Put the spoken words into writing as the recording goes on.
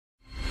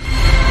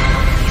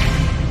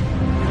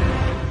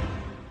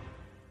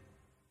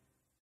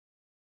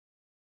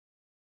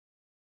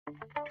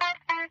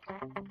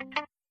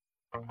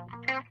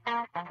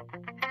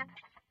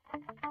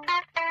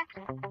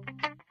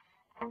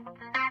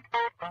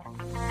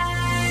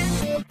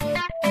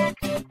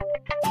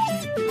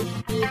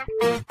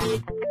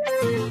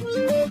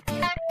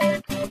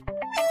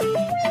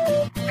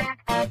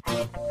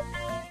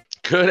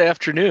Good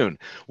afternoon.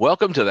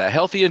 Welcome to the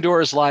Healthy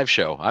Indoors live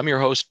show. I'm your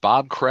host,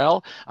 Bob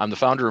Krell. I'm the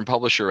founder and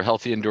publisher of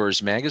Healthy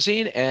Indoors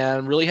magazine,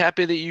 and really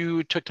happy that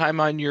you took time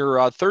on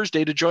your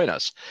Thursday to join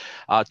us.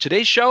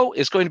 Today's show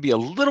is going to be a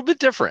little bit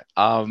different.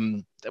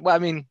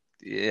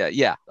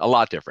 Yeah, a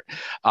lot different.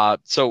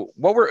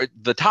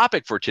 The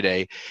topic for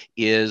today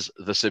is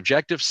the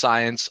subjective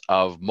science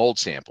of mold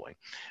sampling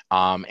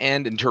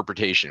and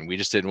interpretation. We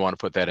just didn't want to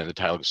put that in the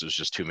title because it was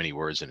just too many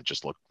words and it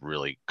just looked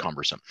really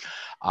cumbersome.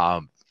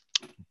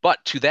 But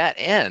to that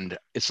end,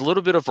 it's a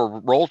little bit of a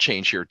role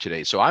change here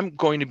today. So I'm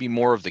going to be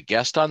more of the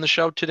guest on the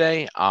show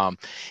today.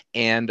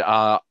 And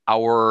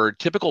our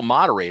typical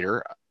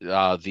moderator,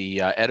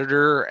 the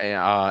editor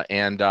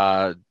and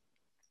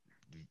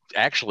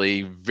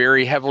actually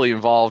very heavily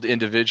involved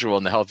individual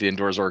in the Healthy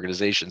Indoors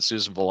organization,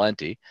 Susan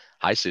Valenti.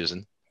 Hi,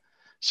 Susan.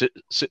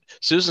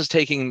 Susan's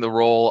taking the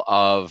role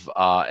of,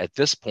 at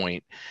this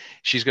point,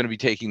 she's going to be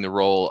taking the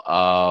role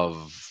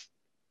of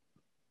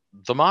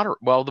the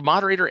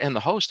moderator and the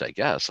host, I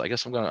guess.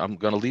 I'm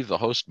gonna leave the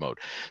host mode.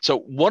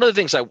 So one of the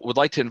things I would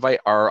like to invite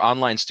our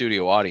online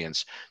studio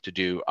audience to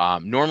do.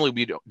 Normally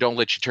we don't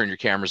let you turn your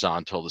cameras on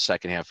until the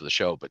second half of the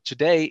show, but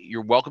today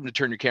you're welcome to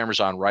turn your cameras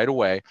on right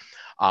away.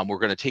 We're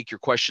going to take your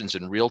questions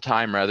in real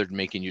time rather than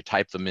making you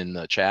type them in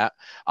the chat.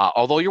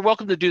 Although you're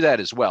welcome to do that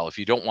as well if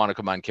you don't want to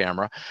come on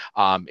camera.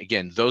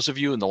 Again, those of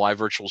you in the live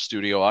virtual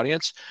studio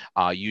audience,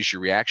 use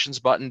your reactions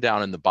button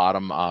down in the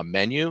bottom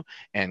menu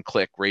and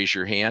click raise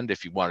your hand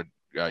if you want to.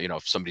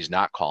 If somebody's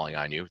not calling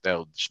on you,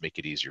 that'll just make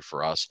it easier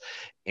for us.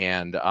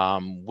 And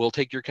we'll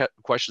take your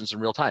questions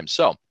in real time.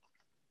 So,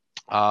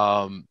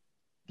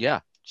 yeah,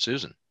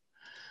 Susan,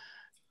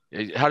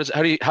 how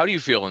do you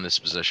feel in this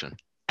position?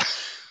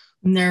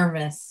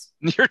 Nervous.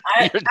 Are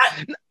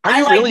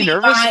you really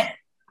nervous?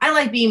 I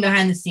like being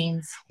behind the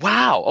scenes.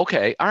 Wow.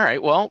 Okay. All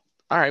right. Well,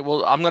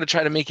 I'm going to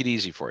try to make it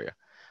easy for you.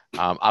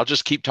 I'll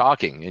just keep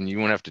talking and you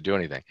won't have to do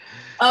anything.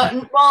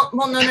 Well,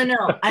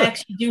 no. I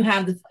actually do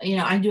have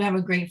I do have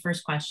a great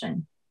first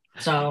question.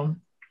 So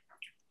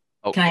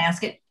can I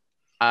ask it?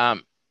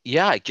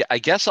 Yeah, I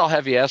guess I'll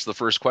have you ask the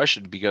first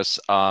question because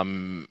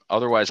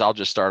otherwise I'll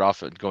just start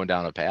off going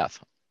down a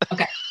path.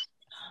 Okay.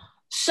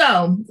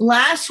 So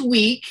last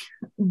week,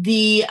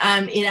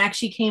 it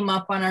actually came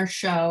up on our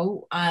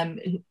show,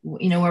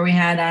 where we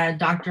had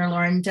Dr.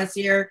 Lauren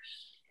Tessier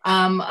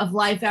of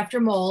Life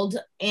After Mold,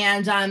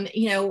 and and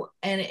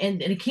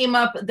it came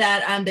up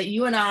that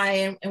you and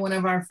I and one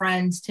of our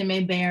friends, Tim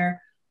Hebert,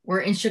 were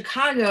in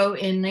Chicago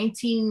in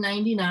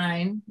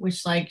 1999,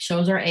 which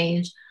shows our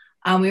age.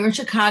 We were in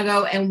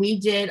Chicago and we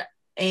did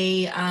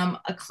a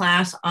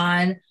class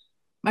on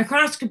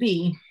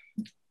microscopy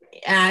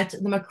at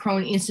the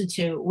McCrone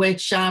Institute,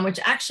 which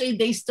actually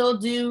they still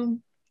do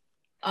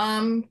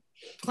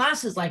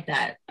classes like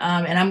that.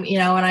 And I'm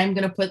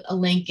going to put a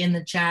link in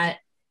the chat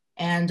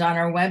and on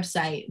our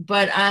website.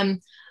 But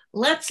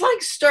let's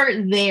start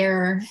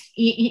there,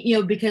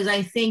 because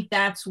I think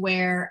that's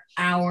where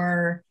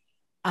our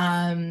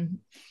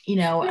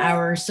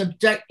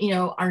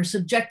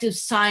subjective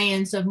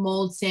science of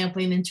mold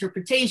sampling and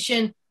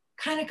interpretation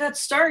kind of got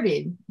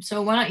started.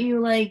 So why don't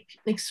you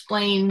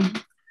explain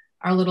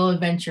our little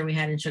adventure we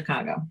had in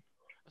Chicago?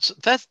 So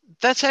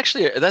that's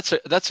actually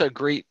a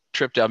great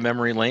trip down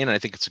memory lane, and I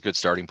think it's a good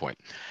starting point.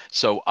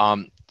 So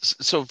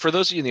so for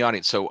those of you in the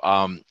audience,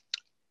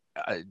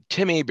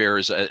 Tim Hebert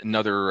is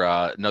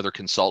another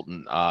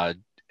consultant,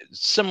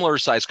 similar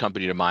size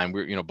company to mine.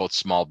 We're both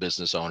small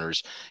business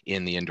owners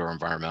in the indoor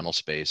environmental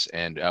space,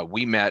 and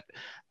we met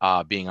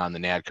being on the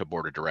NADCA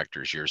board of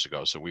directors years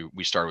ago. So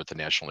we started with the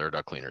National Air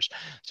Duct Cleaners.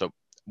 So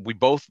we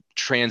both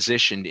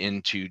transitioned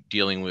into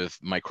dealing with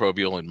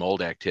microbial and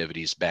mold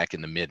activities back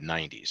in the mid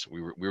 90s. We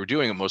were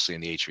doing it mostly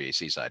in the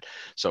HVAC side.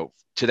 So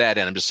to that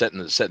end, I'm just setting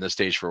the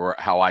stage for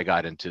how I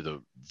got into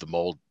the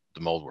mold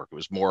work. It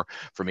was more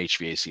from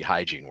HVAC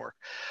hygiene work.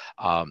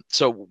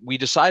 So we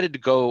decided to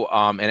go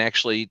and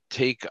actually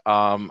take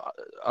a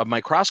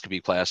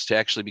microscopy class to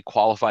actually be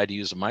qualified to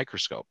use a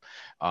microscope,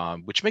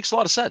 which makes a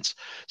lot of sense.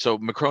 So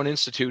McCrone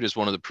Institute is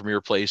one of the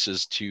premier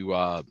places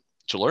to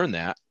learn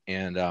that.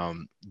 And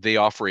they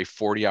offer a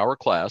 40-hour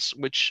class,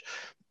 which,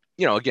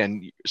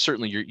 again,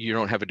 certainly you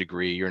don't have a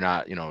degree, you're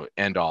not,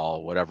 end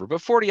all, whatever,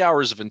 but 40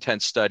 hours of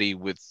intense study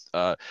with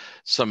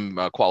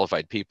some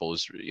qualified people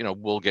is,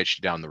 will get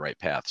you down the right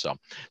path.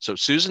 So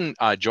Susan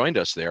joined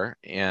us there.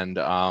 And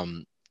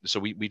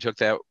so we took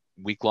that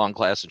week-long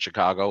class in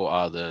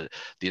Chicago. The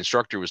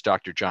instructor was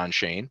Dr. John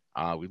Shane.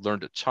 We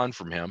learned a ton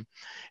from him.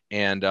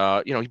 And,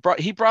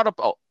 he brought up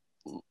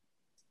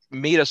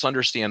made us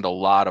understand a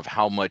lot of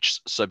how much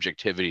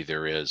subjectivity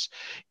there is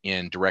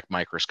in direct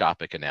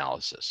microscopic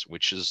analysis,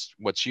 which is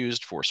what's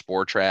used for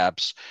spore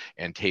traps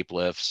and tape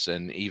lifts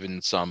and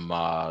even some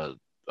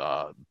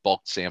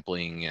bulk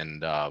sampling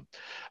and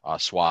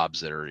swabs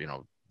that are,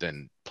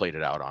 then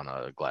plated out on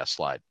a glass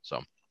slide.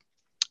 So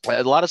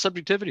a lot of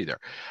subjectivity there.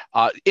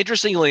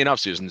 Interestingly enough,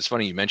 Susan, it's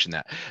funny you mentioned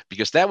that,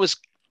 because that was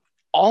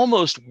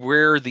almost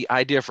where the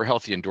idea for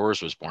Healthy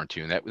Indoors was born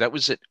too. And that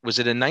was it. Was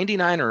it in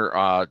 99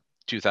 or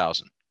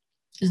 2000?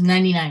 It was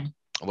 99.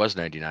 It was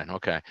 99.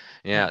 Okay.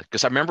 Yeah.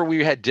 Because I remember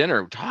we had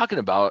dinner talking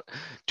about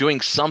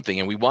doing something,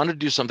 and we wanted to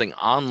do something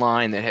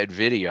online that had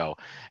video.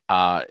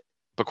 But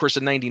of course,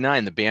 in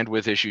 99, the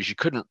bandwidth issues, you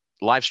couldn't,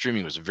 live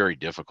streaming was very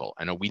difficult.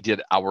 I know we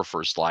did our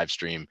first live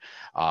stream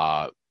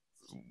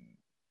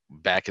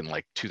back in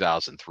like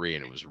 2003,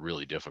 and it was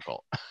really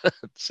difficult to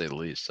say the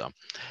least. So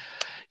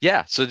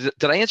yeah. So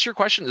did I answer your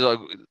question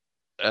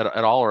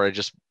at all, or I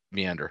just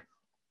meander?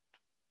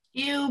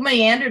 You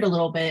meandered a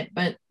little bit,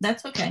 but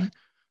that's okay.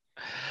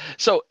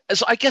 So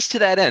I guess to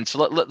that end, so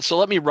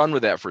let me run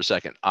with that for a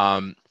second.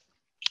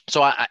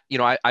 So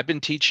I've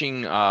been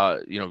teaching,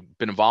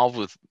 been involved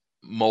with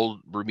mold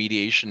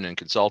remediation and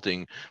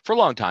consulting for a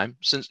long time,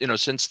 since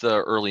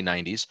the early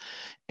 90s,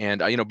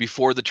 and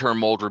before the term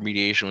mold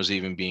remediation was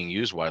even being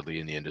used widely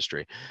in the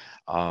industry.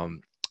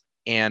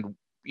 And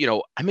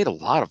I made a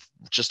lot of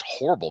just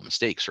horrible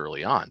mistakes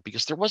early on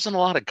because there wasn't a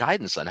lot of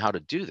guidance on how to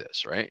do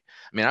this, right?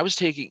 I mean, I was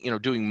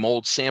doing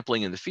mold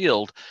sampling in the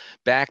field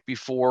back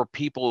before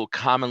people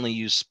commonly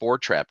use spore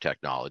trap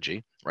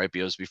technology, right?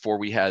 Because before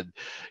we had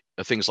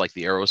things like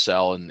the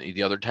aerosol and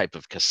the other type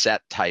of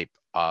cassette type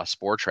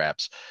spore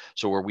traps.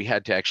 So where we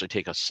had to actually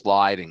take a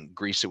slide and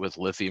grease it with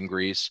lithium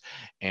grease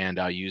and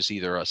use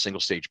either a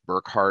single stage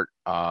Burkhardt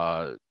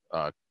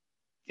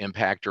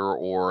impactor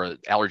or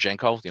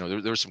Allergenco.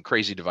 There were some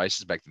crazy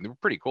devices back then. They were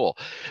pretty cool,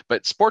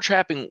 but spore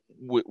trapping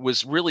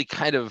was really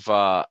kind of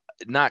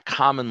not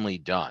commonly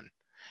done.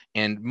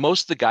 And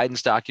most of the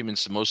guidance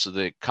documents, most of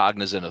the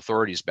cognizant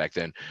authorities back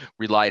then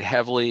relied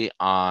heavily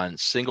on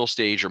single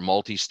stage or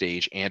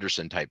multi-stage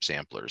Anderson type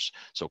samplers.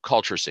 So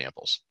culture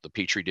samples, the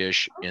Petri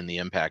dish and the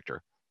impactor,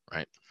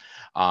 right?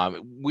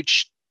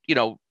 Which,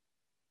 the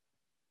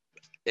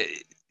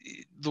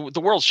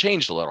world's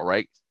changed a little,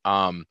 right?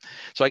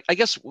 So I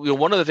guess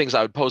one of the things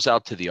I would pose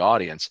out to the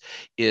audience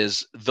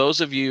is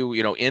those of you,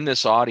 in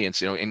this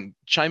audience, and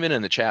chime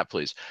in the chat,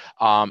 please.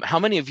 How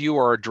many of you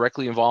are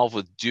directly involved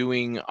with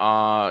doing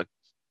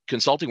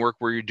consulting work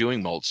where you're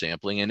doing mold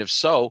sampling? And if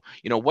so,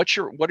 what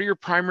are your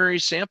primary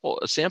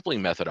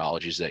sampling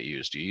methodologies that you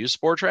use? Do you use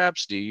spore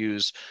traps? Do you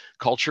use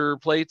culture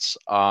plates?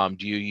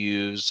 Do you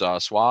use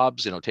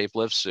swabs, tape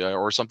lifts,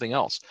 or something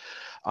else?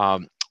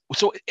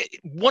 So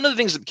one of the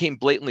things that became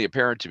blatantly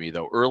apparent to me,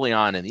 though, early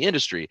on in the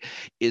industry,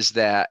 is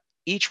that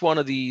each one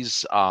of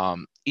these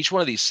sampling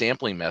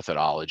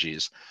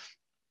methodologies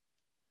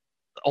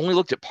only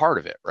looked at part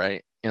of it,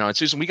 right? And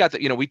Susan, we got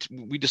that.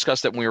 We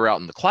discussed that when we were out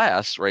in the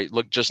class, right?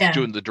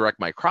 Doing the direct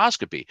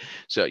microscopy.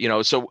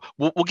 So so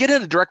we'll get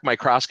into direct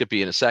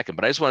microscopy in a second,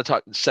 but I just want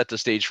to set the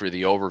stage for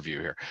the overview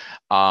here.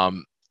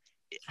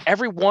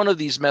 Every one of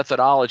these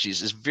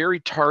methodologies is very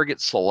target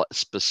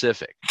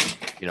specific.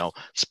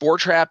 Spore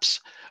traps,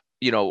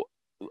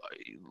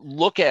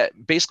 look at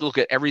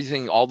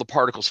everything, all the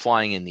particles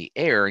flying in the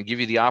air, and give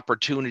you the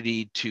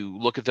opportunity to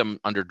look at them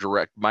under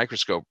direct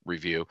microscope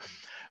review.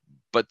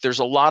 But there's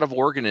a lot of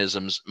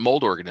organisms,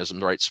 mold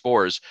organisms, right,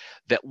 spores,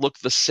 that look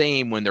the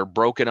same when they're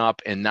broken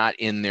up and not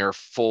in their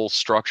full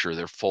structure,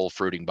 their full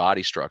fruiting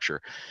body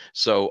structure.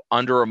 So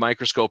under a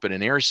microscope in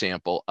an air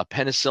sample, a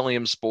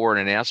penicillium spore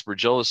and an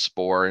aspergillus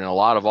spore and a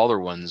lot of other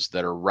ones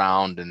that are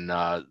round and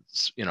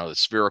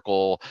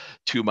spherical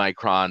 2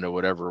 micron or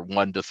whatever,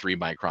 1 to 3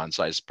 micron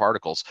size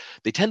particles,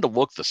 they tend to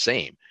look the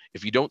same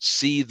if you don't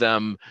see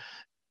them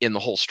in the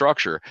whole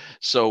structure.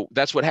 So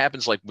that's what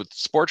happens, like with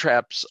spore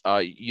traps.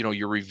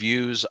 Your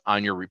reviews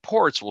on your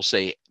reports will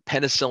say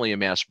Penicillium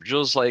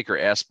aspergillus-like or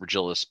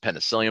Aspergillus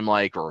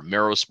penicillium-like or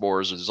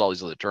merospores. There's all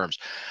these other terms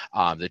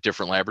that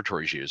different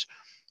laboratories use,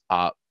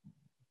 but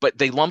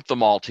they lump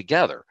them all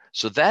together.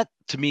 So that,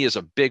 to me, is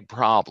a big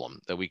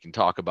problem that we can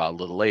talk about a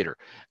little later.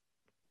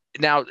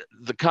 Now,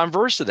 the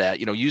converse of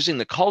that, using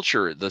the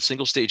culture, the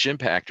single stage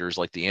impactors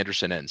like the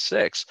Anderson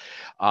N6,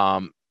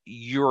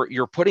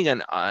 you're putting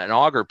an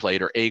auger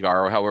plate or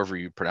agar, or however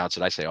you pronounce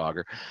it. I say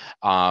auger,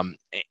 and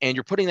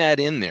you're putting that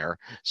in there.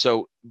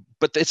 So,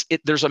 but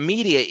there's a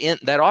media in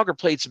that auger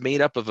plate's made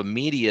up of a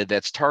media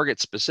that's target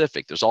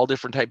specific. There's all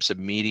different types of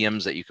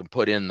mediums that you can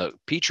put in the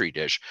Petri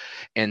dish,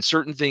 and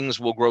certain things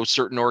will grow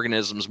certain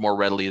organisms more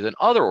readily than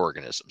other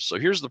organisms. So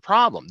here's the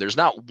problem. There's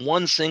not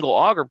one single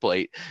auger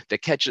plate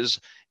that catches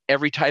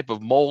every type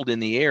of mold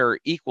in the air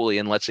equally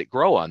and lets it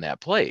grow on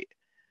that plate.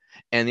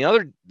 And the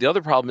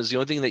other problem is the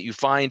only thing that you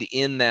find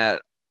in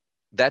that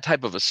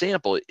type of a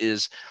sample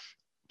is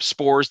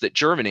spores that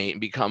germinate and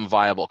become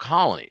viable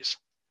colonies.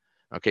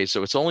 Okay,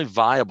 so it's only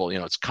viable,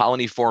 it's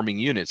colony forming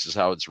units is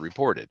how it's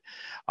reported,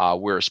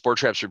 where spore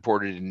traps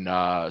reported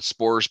in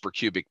spores per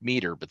cubic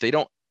meter, but they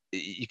don't.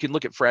 You can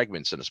look at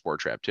fragments in a spore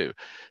trap too.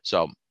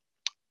 So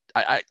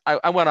I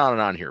went on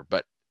and on here,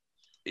 but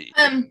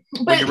when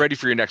you're ready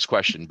for your next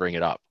question, bring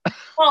it up.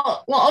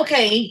 Well,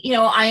 okay.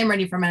 I am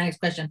ready for my next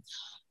question.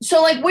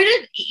 So like where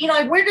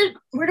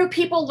do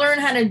people learn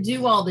how to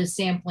do all this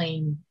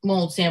sampling,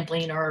 mold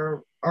sampling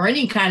or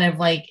any kind of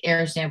like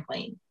air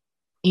sampling?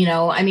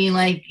 I mean,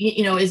 like,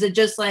 is it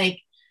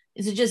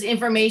just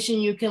information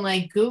you can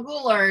like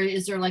Google, or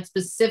is there like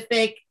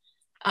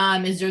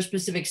is there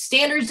specific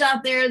standards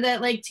out there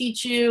that like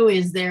teach you?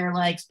 Is there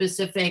like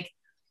specific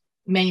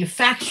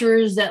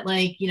manufacturers that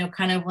like,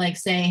 kind of like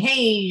say,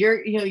 hey,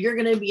 you're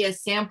going to be a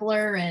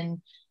sampler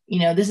and,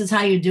 this is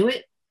how you do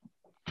it?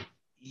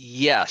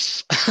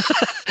 Yes.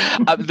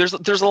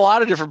 There's a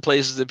lot of different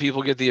places that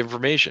people get the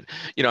information.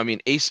 I mean,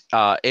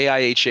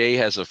 AIHA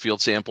has a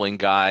field sampling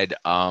guide.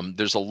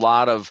 There's a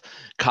lot of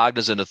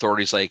cognizant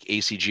authorities like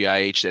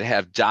ACGIH that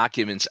have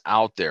documents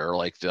out there,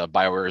 like the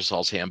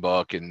Bioaerosols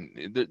Handbook,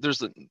 and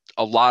there's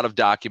a lot of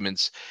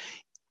documents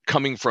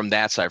coming from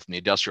that side, from the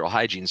industrial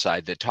hygiene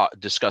side, that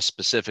discuss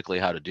specifically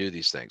how to do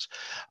these things.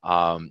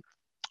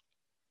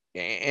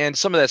 And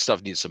some of that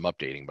stuff needs some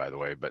updating, by the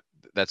way, but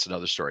that's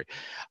another story.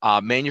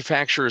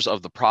 Manufacturers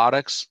of the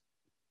products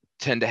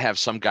tend to have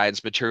some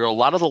guidance material. A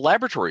lot of the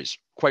laboratories,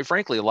 quite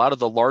frankly, a lot of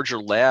the larger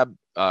lab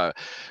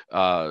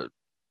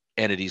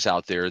entities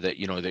out there that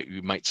that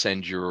you might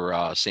send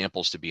your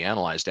samples to be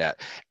analyzed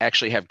at,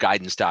 actually have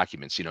guidance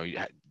documents.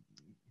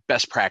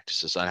 Best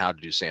practices on how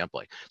to do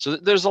sampling. So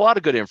there's a lot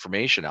of good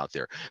information out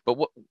there.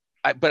 But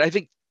I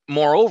think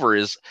moreover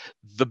is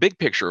the big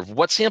picture of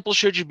what samples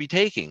should you be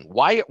taking?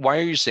 Why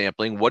are you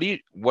sampling? What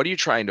are you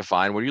trying to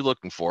find? What are you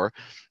looking for?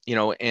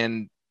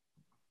 And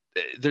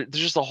there's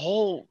just a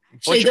whole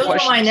bunch of questions.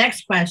 Those are my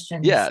next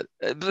questions. Yeah,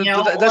 that's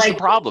the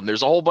problem.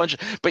 There's a whole bunch.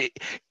 But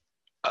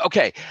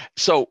okay,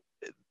 so,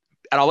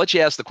 and I'll let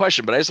you ask the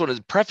question, but I just want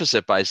to preface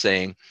it by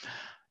saying,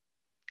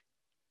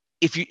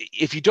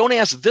 if you don't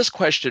ask this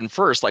question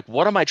first, like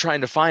what am I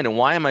trying to find and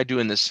why am I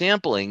doing this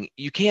sampling,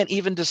 you can't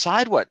even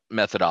decide what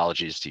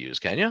methodologies to use,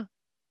 can you?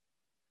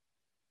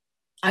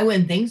 I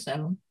wouldn't think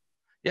so.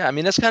 Yeah, I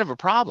mean, that's kind of a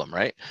problem,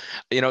 right?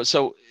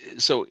 So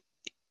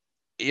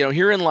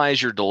herein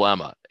lies your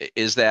dilemma,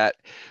 is that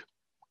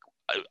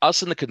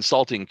us in the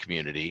consulting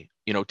community,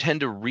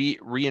 tend to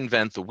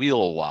reinvent the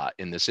wheel a lot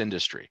in this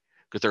industry,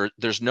 because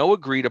there's no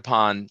agreed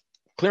upon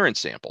clearance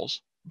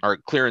samples or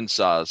clearance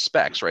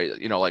specs, right?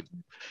 Like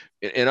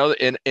in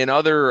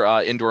other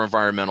indoor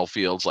environmental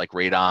fields like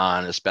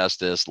radon,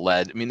 asbestos,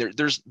 lead. I mean,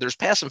 there's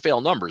pass and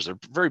fail numbers. They're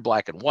very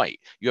black and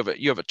white. You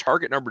have a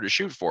target number to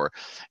shoot for,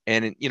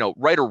 and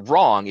right or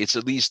wrong, it's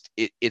at least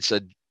it's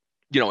a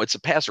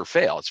pass or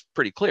fail. It's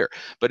pretty clear.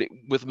 But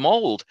with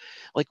mold,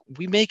 like,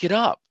 we make it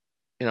up.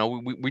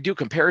 We do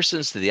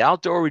comparisons to the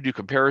outdoor. We do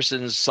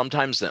comparisons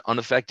sometimes in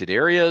unaffected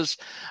areas.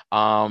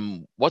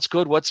 What's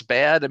good, what's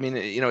bad. I mean,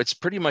 it's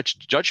pretty much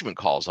judgment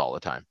calls all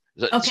the time.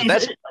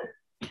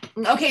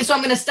 Okay, so I'm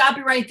going to stop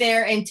you right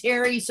there. And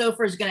Terry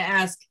Sofer is going to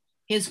ask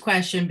his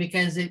question,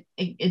 because it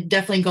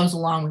definitely goes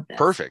along with this.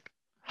 Perfect.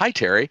 Hi,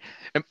 Terry.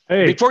 And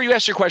hey. Before you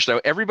ask your question,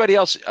 everybody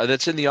else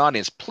that's in the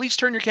audience, please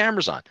turn your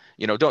cameras on.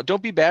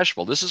 Don't be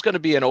bashful. This is going to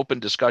be an open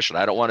discussion.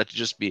 I don't want it to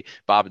just be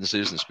Bob and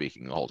Susan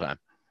speaking the whole time.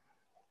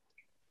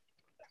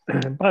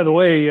 By the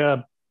way,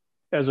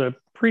 as a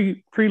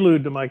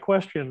prelude to my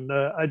question,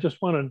 I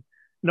just want to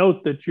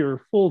note that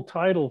your full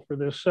title for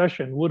this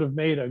session would have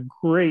made a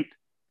great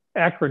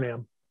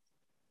acronym.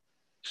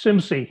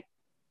 SIMSI,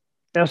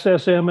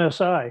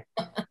 SSMSI.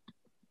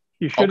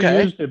 You should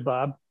have used it,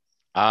 Bob.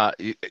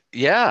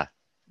 Yeah.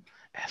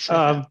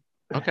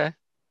 Okay.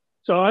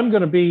 So I'm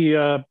going to be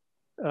a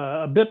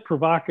bit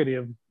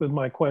provocative with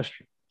my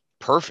question.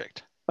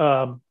 Perfect.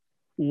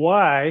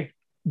 Why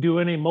do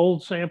any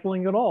mold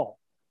sampling at all?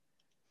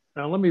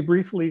 Now, let me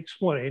briefly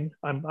explain.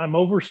 I'm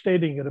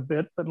overstating it a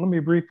bit, but let me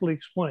briefly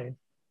explain.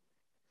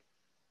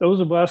 Those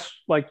of us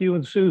like you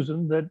and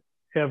Susan that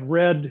have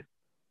read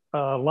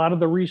a lot of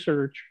the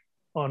research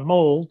on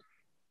mold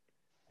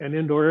and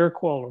indoor air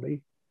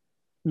quality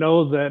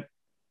know that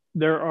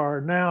there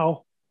are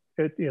now,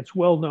 it's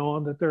well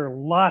known that there are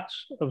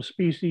lots of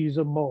species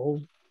of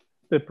mold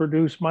that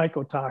produce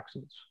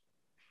mycotoxins.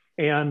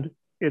 And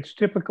it's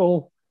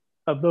typical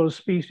of those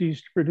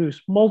species to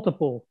produce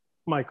multiple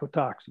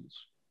mycotoxins.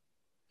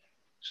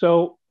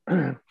 So,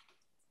 and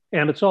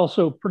it's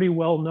also pretty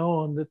well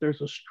known that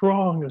there's a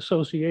strong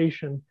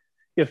association,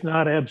 if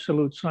not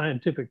absolute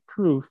scientific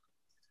proof,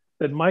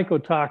 that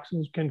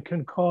mycotoxins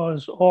can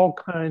cause all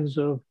kinds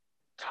of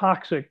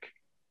toxic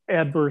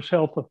adverse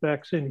health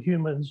effects in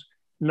humans,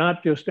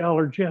 not just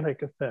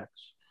allergenic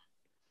effects.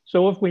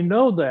 So if we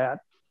know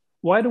that,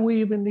 why do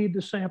we even need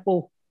to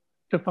sample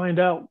to find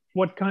out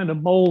what kind of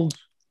mold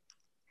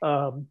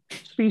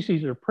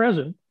species are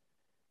present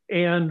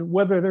and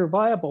whether they're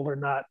viable or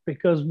not?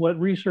 Because what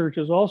research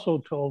has also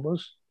told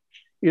us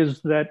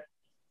is that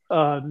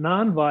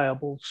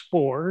non-viable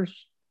spores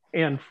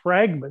and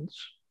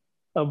fragments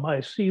of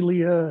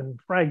mycelia and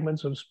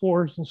fragments of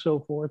spores and so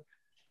forth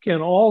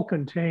can all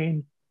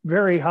contain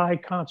very high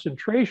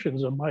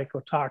concentrations of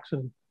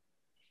mycotoxin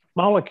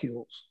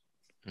molecules.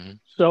 Mm-hmm.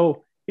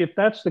 So if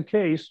that's the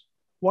case,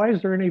 why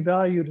is there any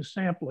value to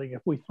sampling?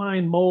 If we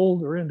find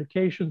mold or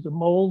indications of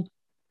mold,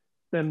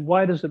 then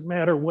why does it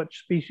matter what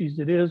species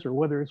it is or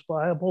whether it's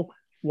viable?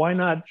 Why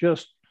not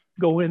just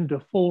go into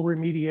full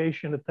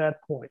remediation at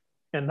that point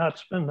and not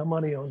spend the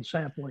money on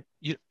sampling?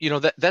 You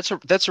know, that's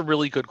a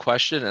really good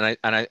question,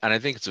 and I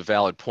think it's a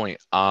valid point.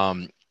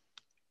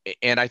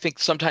 And I think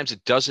sometimes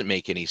it doesn't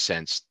make any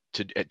sense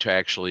to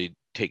actually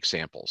take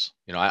samples.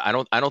 You know,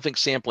 I don't think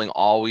sampling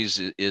always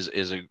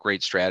is a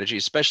great strategy,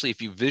 especially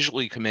if you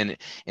visually come in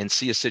and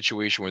see a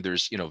situation where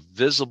there's, you know,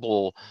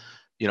 visible,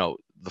 you know,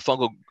 the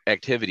fungal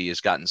activity has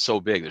gotten so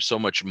big, there's so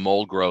much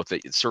mold growth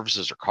that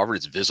surfaces are covered,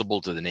 it's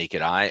visible to the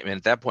naked eye. I mean,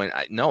 at that point,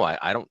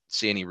 I don't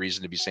see any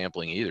reason to be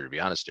sampling either, to be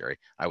honest, Terry.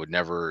 I would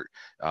never,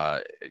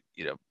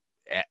 you know,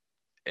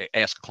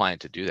 ask a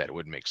client to do that. It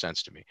wouldn't make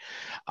sense to me.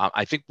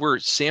 I think where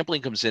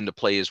sampling comes into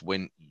play is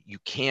when you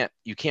can't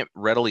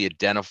readily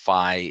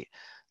identify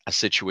a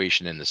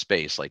situation in the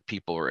space. Like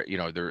people are, you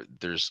know,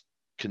 there's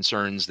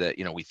concerns that,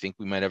 you know, we think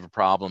we might have a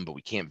problem, but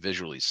we can't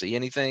visually see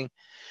anything.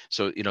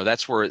 So, you know,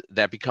 that's where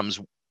that becomes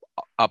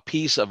a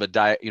piece of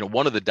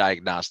one of the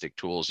diagnostic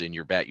tools in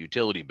your bat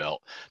utility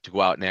belt to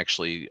go out and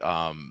actually,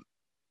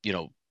 you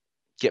know,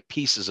 get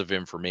pieces of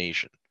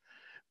information.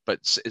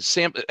 But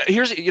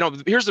here's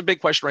the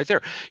big question right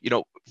there. You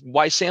know,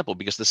 why sample?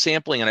 Because the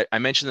sampling, and I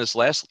mentioned this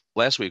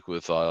last week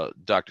with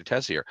Dr.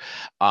 Tessier,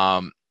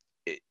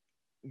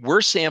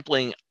 we're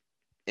sampling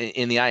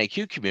in the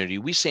IAQ community.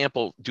 We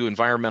do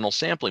environmental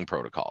sampling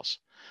protocols.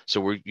 So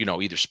we're, you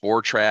know, either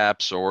spore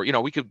traps or, you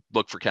know, we could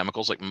look for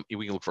chemicals, like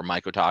we can look for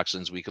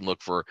mycotoxins. We can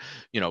look for,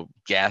 you know,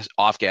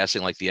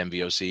 off-gassing like the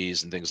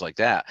MVOCs and things like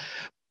that.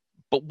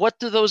 But what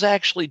do those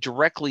actually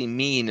directly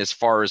mean as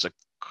far as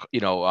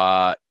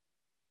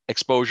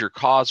exposure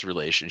cause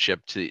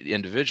relationship to the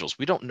individuals?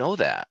 We don't know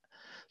that.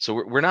 So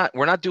we're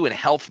not doing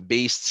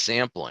health-based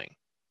sampling,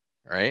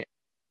 right?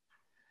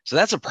 So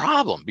that's a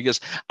problem, because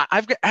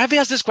I've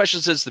asked this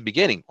question since the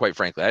beginning, quite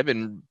frankly. I've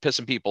been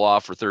pissing people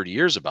off for 30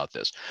 years about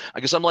this.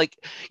 I guess I'm like,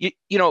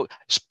 you know,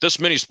 this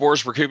many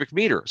spores per cubic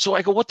meter. So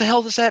I go, what the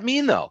hell does that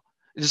mean though?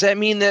 Does that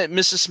mean that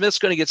Mrs. Smith's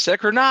going to get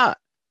sick or not?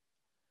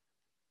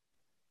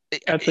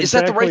 Is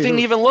that the right thing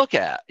to even look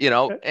at? You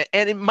know,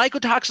 and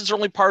mycotoxins are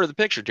only part of the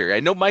picture, Terry. I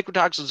know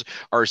mycotoxins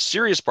are a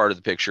serious part of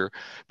the picture,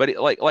 but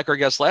like our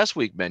guest last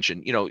week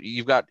mentioned, you know,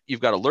 you've got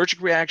allergic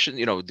reaction,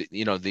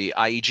 the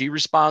IEG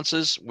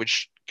responses,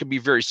 which can be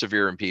very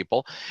severe in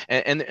people,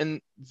 and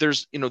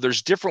there's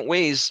different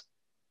ways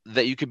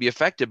that you could be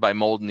affected by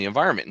mold in the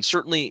environment. And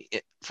certainly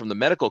from the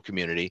medical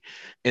community,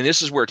 and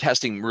this is where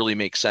testing really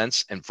makes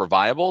sense, and for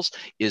viables,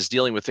 is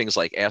dealing with things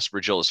like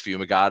Aspergillus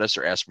fumigatus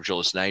or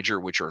Aspergillus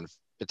niger, which are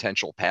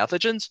potential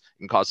pathogens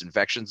and cause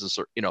infections.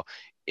 And, you know,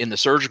 in the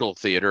surgical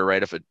theater,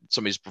 right, if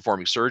somebody's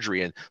performing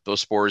surgery and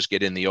those spores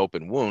get in the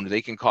open wound,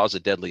 they can cause a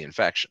deadly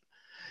infection.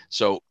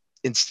 So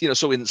in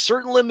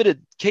certain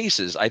limited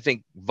cases, I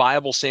think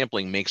viable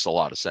sampling makes a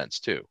lot of sense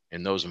too,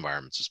 in those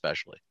environments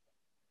especially.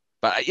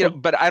 But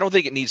but I don't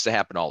think it needs to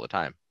happen all the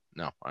time.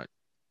 No.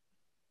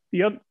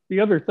 The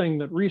other thing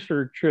that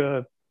research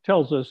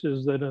tells us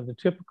is that in the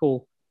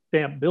typical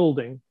damp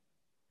building,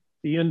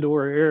 the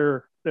indoor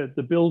air,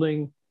 the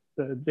building,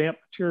 the damp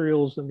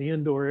materials in the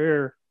indoor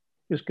air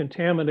is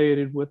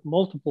contaminated with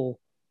multiple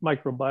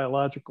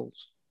microbiologicals.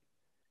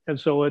 And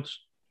so it's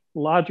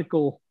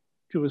logical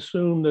to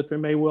assume that there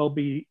may well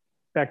be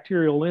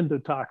bacterial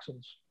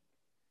endotoxins.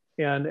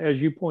 And as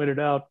you pointed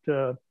out,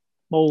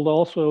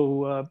 mold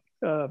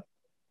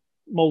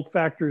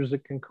factors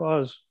that can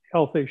cause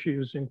health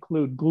issues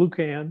include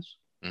glucans,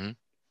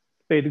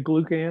 beta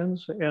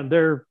glucans, and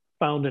they're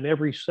found in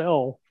every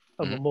cell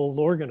of a mold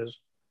organism.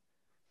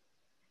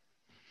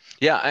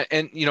 Yeah,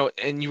 and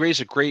you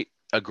raise a great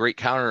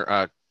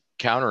counter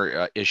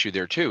issue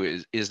there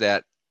too. Is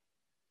that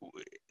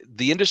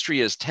the industry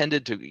has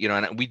tended to,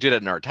 and we did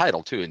it in our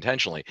title too,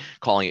 intentionally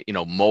calling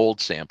it,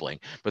 mold sampling.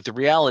 But the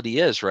reality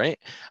is, right,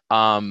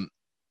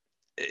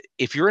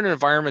 if you're in an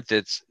environment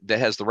that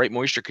has the right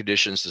moisture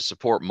conditions to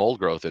support mold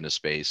growth in a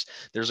space,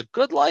 there's a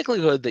good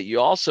likelihood that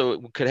you also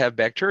could have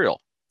bacterial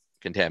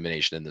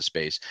contamination in the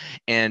space.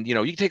 And you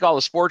can take all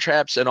the spore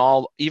traps and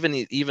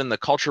even the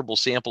culturable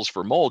samples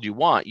for mold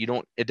you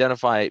don't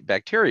identify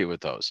bacteria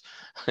with those.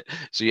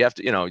 So you have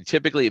to,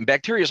 typically, and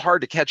bacteria is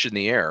hard to catch in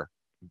the air.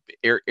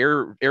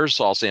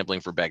 Aerosol sampling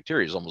for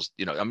bacteria is almost,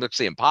 I'm not going to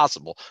say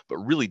impossible, but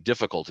really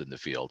difficult in the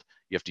field.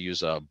 You have to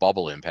use a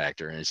bubble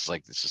impactor, and it's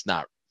just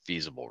not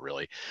feasible,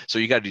 really. So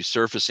you got to do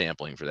surface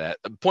sampling for that.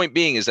 The point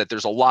being is that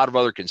there's a lot of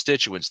other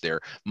constituents there,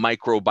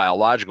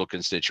 microbiological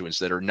constituents,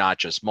 that are not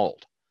just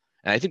mold.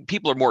 And I think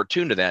people are more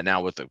attuned to that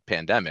now with the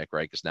pandemic,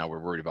 right? Because now we're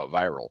worried about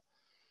viral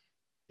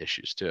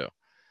issues too.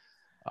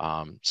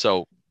 All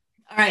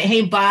right.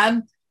 Hey,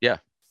 Bob. Yeah.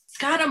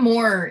 Scott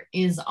Amore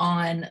is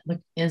on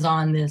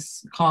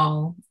this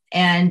call,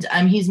 and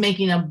he's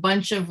making a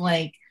bunch of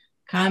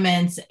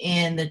comments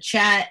in the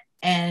chat,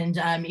 and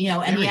and he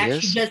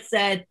actually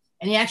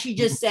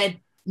just said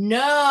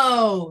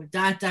no ...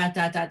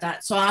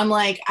 So I'm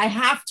like, I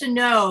have to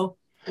know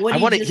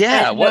what he just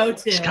said no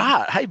to.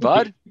 Scott, hi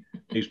bud.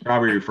 He's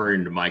probably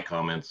referring to my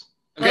comments.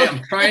 Okay,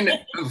 I'm trying to,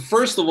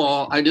 first of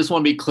all, I just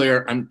want to be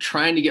clear. I'm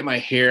trying to get my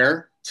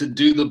hair to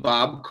do the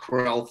Bob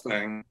Krell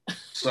thing.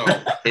 So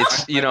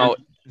it's,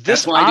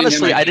 this,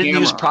 honestly, I didn't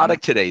use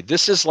product today.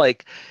 This is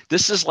like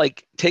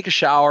take a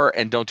shower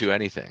and don't do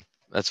anything.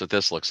 That's what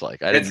this looks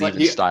like. I didn't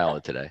even style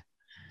it today.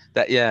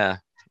 I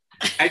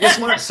just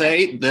want to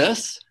say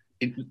this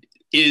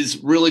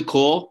is really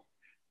cool.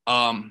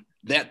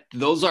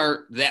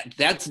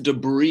 That's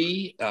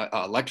debris,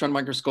 electron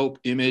microscope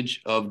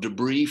image of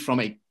debris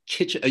from a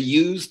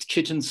used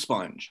kitchen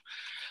sponge.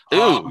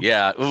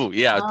 Yeah.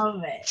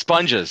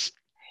 Sponges.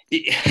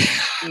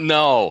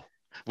 No,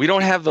 we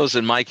don't have those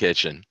in my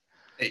kitchen.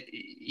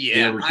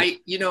 Yeah, I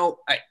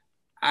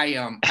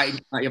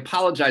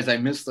apologize. I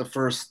missed the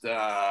first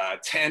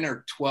 10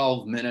 or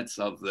 12 minutes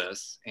of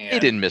this. And you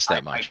didn't miss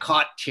that much. I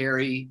caught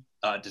Terry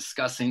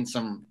discussing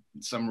some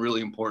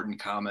really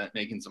important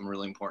making some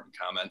really important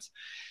comments.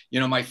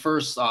 My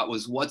first thought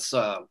was, what's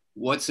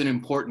an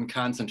important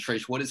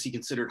concentration? What is he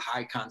considered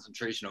high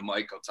concentration of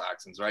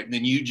mycotoxins, right? And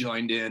then you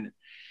joined in.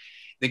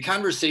 The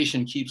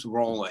conversation keeps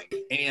rolling.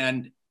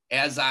 And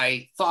as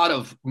I thought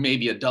of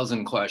maybe a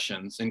dozen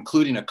questions,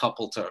 including a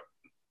couple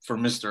for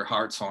Mr.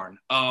 Hartshorn,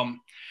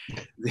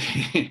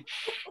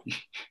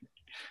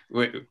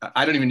 wait,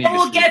 I don't even need.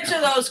 We'll get to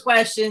those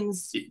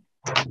questions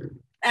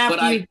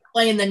after you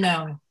explain the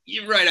no.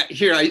 You're right.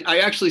 Here, I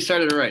actually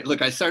started it right.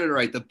 Look, I started it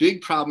right. The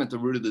big problem at the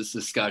root of this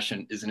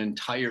discussion is an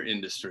entire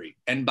industry.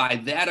 And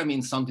by that, I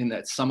mean something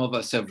that some of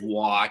us have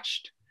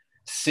watched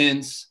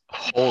since.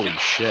 Holy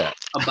shit.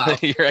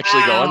 You're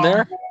actually going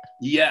there?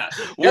 Yes.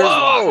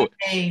 Whoa.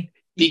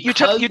 You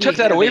took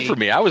that away from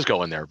me. I was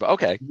going there, but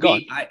okay, go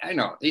on. I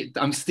know.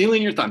 I'm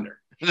stealing your thunder.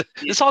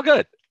 It's all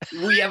good.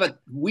 We have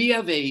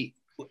the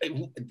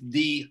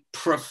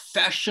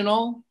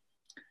professional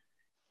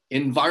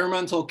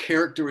environmental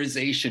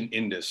characterization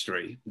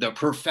industry, the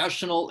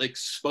professional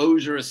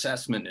exposure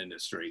assessment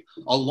industry,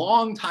 a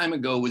long time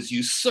ago was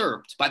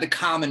usurped by the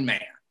common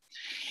man.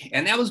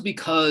 And that was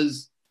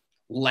because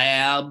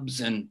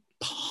labs and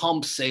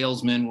pump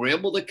salesmen were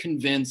able to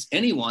convince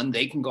anyone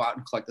they can go out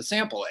and collect the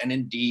sample. And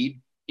indeed,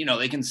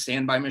 they can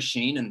stand by a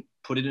machine and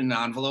put it in an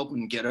envelope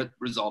and get a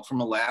result from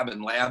a lab.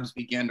 And labs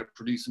began to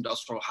produce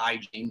industrial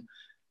hygiene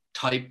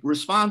type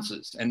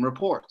responses and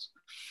reports.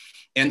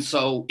 And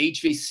so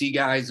HVAC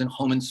guys and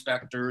home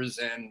inspectors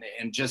and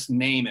just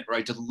name it,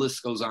 right? The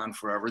list goes on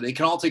forever. They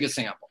can all take a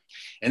sample.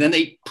 And then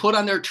they put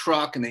on their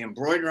truck and they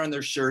embroider on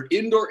their shirt,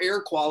 indoor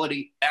air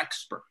quality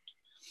expert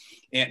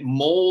and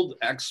mold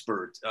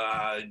expert,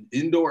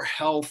 indoor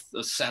health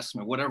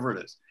assessment, whatever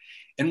it is.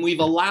 And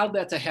we've allowed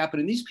that to happen.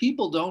 And these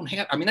people don't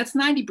have, that's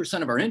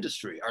 90% of our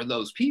industry are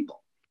those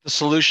people. The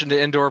solution to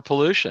indoor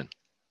pollution.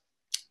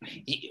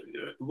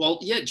 Well,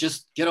 yeah,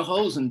 just get a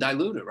hose and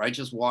dilute it, right?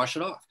 Just wash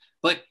it off.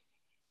 But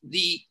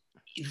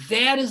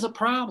that is a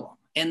problem.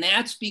 And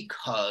that's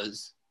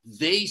because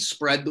they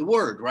spread the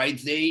word, right?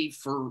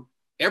 For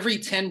every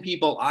 10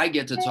 people I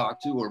get to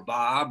talk to, or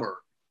Bob or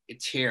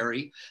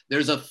Terry,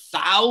 there's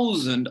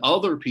 1,000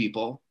 other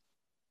people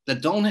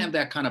that don't have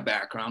that kind of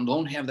background,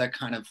 don't have that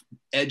kind of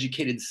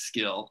educated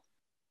skill,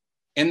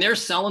 and they're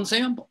selling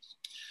samples.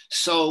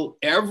 So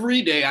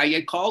every day I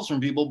get calls from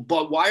people,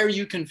 but why are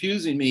you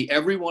confusing me?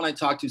 Everyone I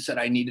talked to said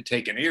I need to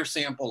take an air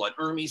sample, an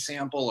ERMI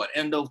sample,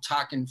 an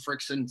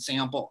endotoxin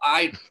sample.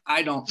 I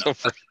don't know.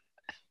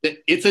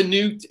 It's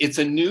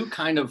a new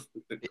kind of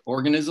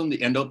organism, the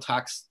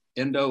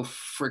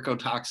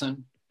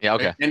endofricotoxin. Yeah,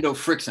 okay. The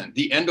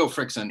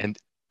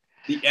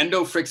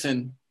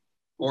endofrixin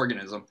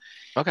organism.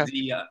 Okay.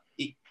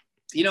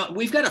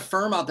 We've got a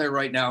firm out there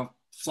right now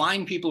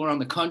flying people around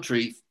the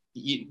country,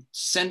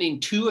 sending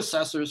 2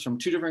 assessors from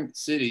 2 different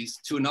cities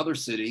to another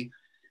city,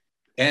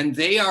 and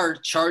they are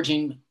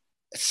charging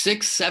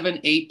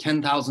 $6,000, $7,000,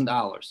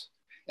 $10,000,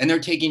 and they're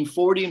taking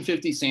 40 and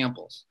 50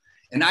 samples.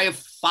 And I have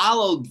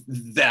followed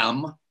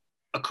them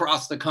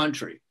across the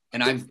country,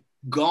 and I've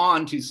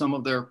gone to some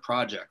of their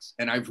projects,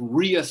 and I've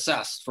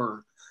reassessed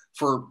for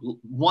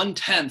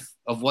 1/10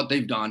 of what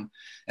they've done,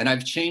 and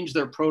I've changed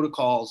their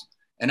protocols,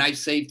 and I've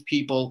saved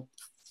people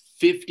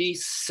 50,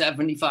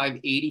 75,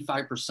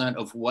 85%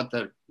 of what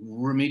the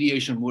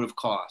remediation would have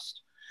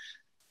cost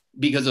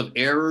because of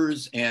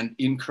errors and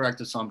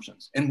incorrect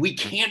assumptions. And we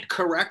can't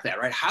correct that,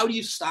 right? How do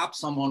you stop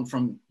someone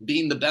from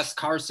being the best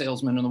car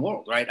salesman in the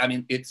world, right?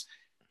 It's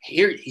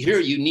here,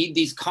 you need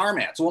these car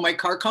mats. Well, my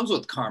car comes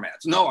with car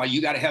mats. No,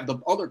 you got to have the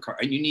other car,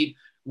 and you need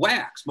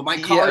wax, but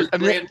my car is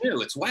brand new.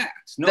 It's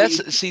wax. No, that's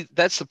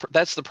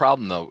the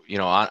problem, though.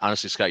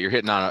 Honestly, Scott, you're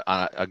hitting on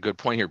a good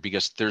point here,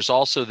 because there's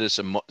also this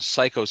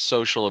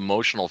psychosocial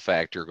emotional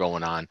factor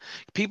going on.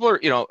 People are,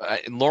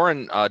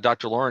 Lauren,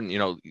 Dr. Lauren,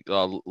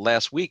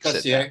 last week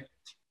said that.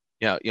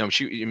 Yeah,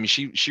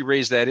 she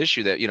raised that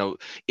issue that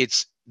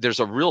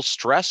there's a real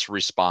stress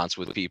response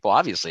with people.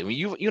 Obviously,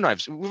 you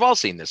and we've all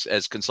seen this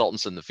as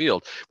consultants in the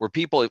field, where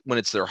people, when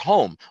it's their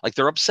home, like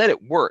they're upset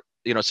at work.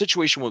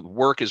 Situation with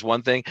work is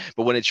one thing,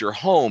 but when it's your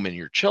home and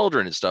your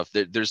children and stuff,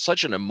 there's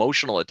such an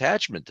emotional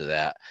attachment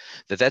to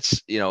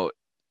that's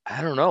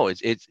I don't know.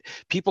 It's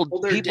people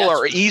Well, they're people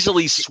are desperate.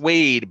 easily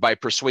swayed by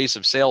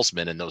persuasive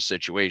salesmen in those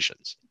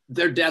situations.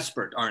 They're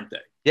desperate, aren't they?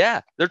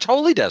 Yeah, they're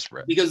totally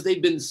desperate. Because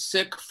they've been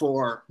sick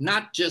for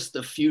not just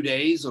a few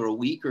days or a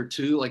week or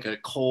two, like a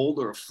cold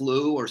or a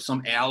flu or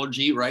some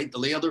allergy, right?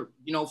 The other,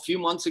 a few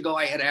months ago,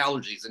 I had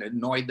allergies and it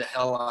annoyed the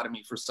hell out of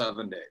me for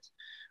 7 days,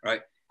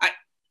 right?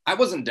 I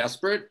wasn't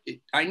desperate.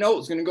 I know it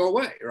was going to go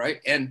away, right?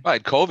 And I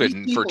had COVID,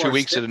 and for 2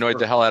 weeks it annoyed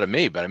the hell out of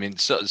me. But I mean,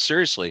 so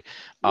seriously,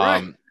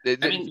 right.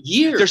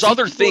 Years. There's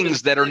other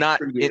things that are not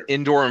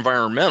indoor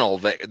environmental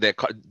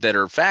that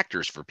are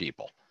factors for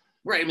people.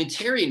 Right. I mean,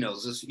 Terry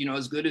knows this,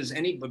 as good as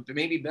any, but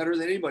maybe better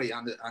than anybody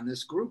on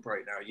this group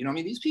right now. I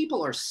mean, these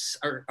people are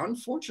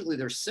unfortunately,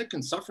 they're sick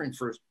and suffering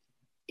for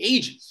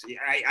ages.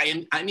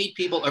 I meet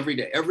people every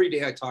day. Every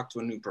day I talk to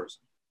a new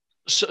person.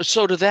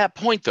 So to that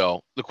point,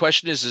 though, the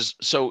question is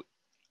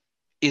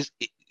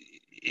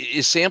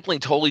sampling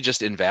totally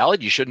just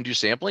invalid? You shouldn't do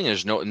sampling.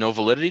 There's no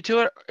validity to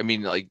it. I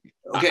mean, like,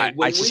 okay,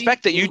 I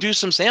suspect that you do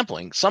some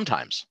sampling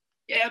sometimes.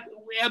 Yeah,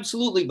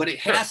 absolutely. But it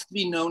has to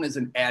be known as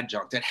an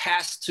adjunct. It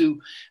has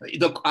to,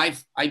 I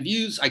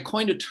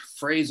coined a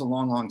phrase a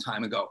long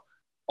time ago.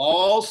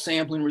 All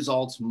sampling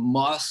results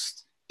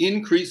must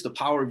increase the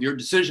power of your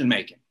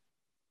decision-making.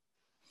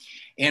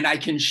 And I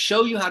can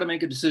show you how to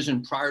make a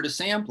decision prior to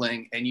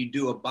sampling, and you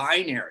do a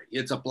binary.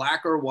 It's a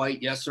black or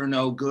white, yes or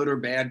no, good or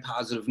bad,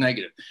 positive,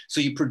 negative.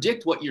 So you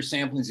predict what your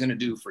sampling is going to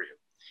do for you.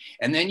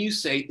 And then you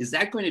say, is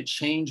that going to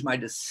change my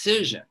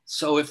decision?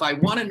 So if I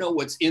want to know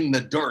what's in the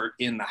dirt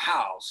in the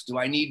house, do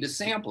I need to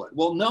sample it?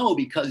 Well, no,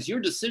 because your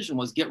decision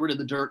was get rid of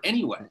the dirt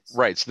anyways.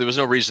 Right. So there was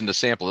no reason to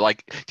sample it.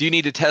 Like, do you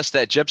need to test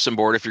that gypsum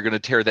board if you're going to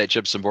tear that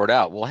gypsum board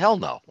out? Well, hell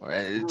no.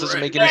 It doesn't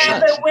make any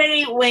sense. But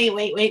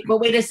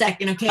wait a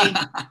second. Okay.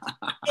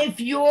 If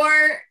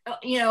you're,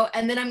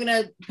 and then I'm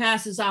going to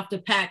pass this off to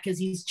Pat because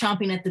he's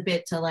chomping at the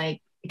bit to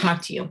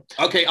talk to you.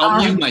 Okay.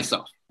 I'll mute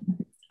myself.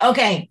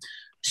 Okay.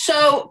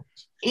 So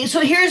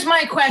here's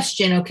my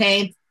question,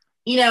 okay?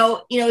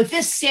 If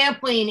this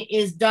sampling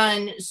is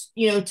done,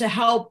 to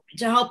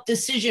help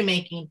decision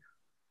making,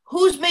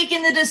 who's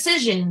making the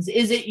decisions?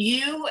 Is it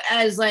you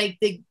as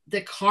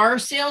the car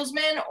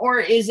salesman, or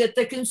is it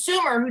the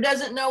consumer who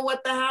doesn't know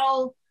what the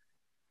hell,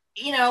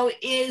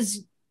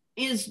 is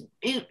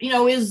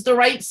the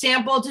right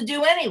sample to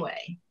do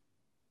anyway?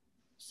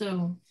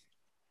 So.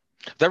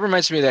 That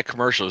reminds me of that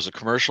commercial. It was a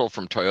commercial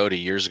from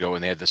Toyota years ago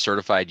when they had the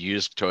certified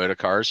used Toyota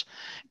cars.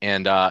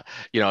 And,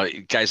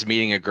 guy's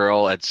meeting a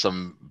girl at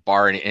some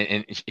bar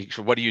and he,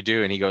 what do you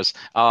do? And he goes,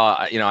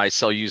 I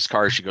sell used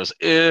cars. She goes,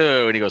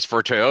 ew. And he goes,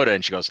 for Toyota.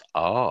 And she goes,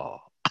 oh.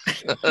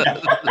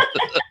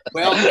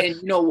 Well, and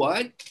you know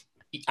what?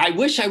 I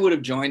wish I would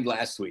have joined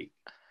last week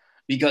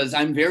because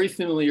I'm very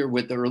familiar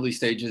with the early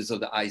stages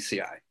of the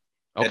ICI.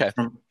 Okay.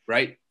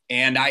 Right.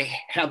 And I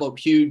have a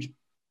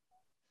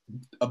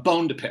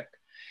bone to pick.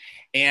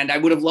 And I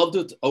would have loved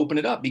to open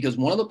it up because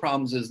one of the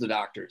problems is the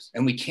doctors,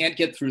 and we can't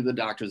get through the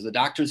doctors. The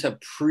doctors have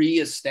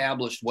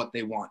pre-established what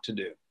they want to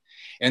do.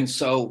 And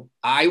so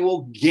I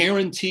will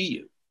guarantee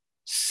you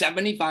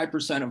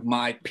 75% of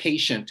my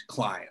patient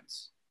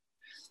clients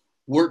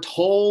were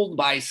told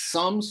by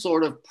some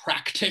sort of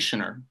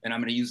practitioner, and I'm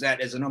going to use that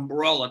as an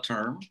umbrella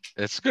term.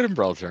 It's a good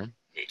umbrella term.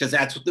 Because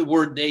that's what the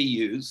word they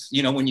use.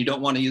 When you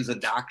don't want to use a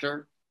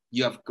doctor,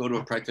 you have to go to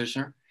a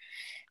practitioner.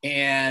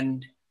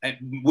 And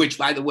which,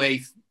 by the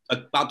way,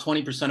 about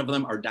 20% of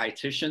them are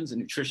dietitians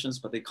and nutritionists,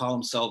 but they call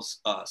themselves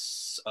a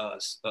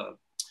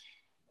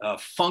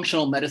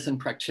functional medicine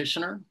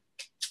practitioner,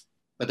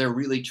 but they're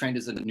really trained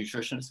as a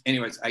nutritionist.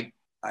 Anyways, I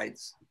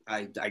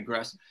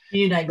digress.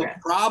 You digress.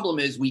 The problem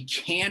is we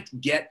can't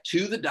get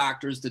to the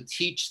doctors to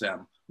teach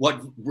them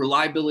what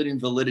reliability and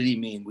validity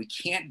mean. We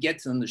can't get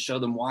to them to show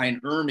them why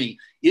an ERMI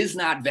is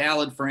not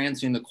valid for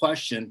answering the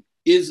question,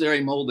 is there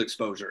a mold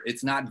exposure?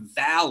 It's not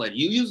valid.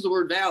 You use the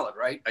word valid,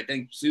 right? I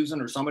think Susan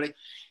or somebody.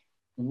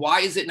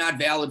 Why is it not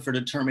valid for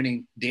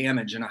determining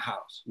damage in a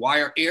house? Why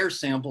are air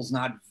samples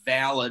not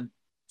valid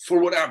for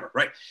whatever,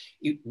 right?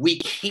 We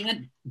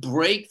can't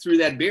break through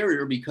that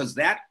barrier because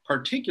that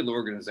particular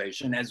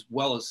organization, as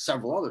well as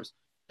several others,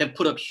 have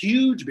put up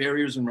huge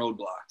barriers and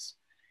roadblocks.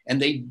 And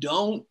they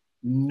don't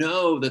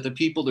know that the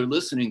people they're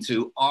listening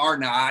to are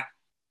not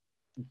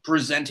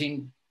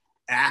presenting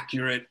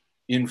accurate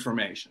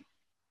information.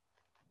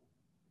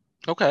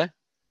 Okay.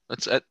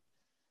 That's it.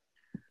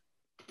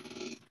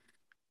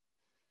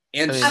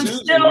 And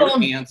Susan,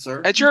 your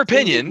answer. That's your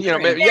opinion, Yeah.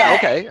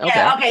 Okay.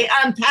 Okay.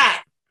 I'm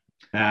Pat.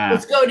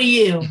 Let's go to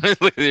you.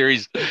 Here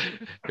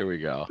we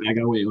go. I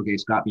go. Wait. Okay.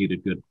 Scott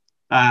muted. Good.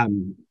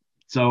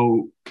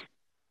 So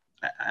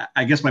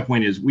I guess my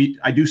point is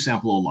I do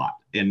sample a lot,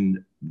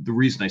 and the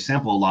reason I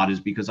sample a lot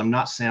is because I'm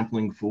not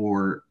sampling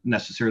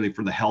necessarily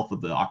for the health of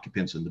the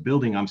occupants in the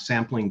building. I'm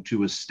sampling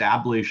to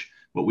establish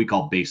what we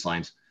call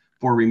baselines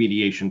for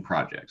remediation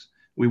projects.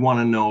 We want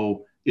to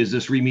know, is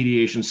this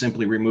remediation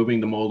simply removing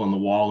the mold on the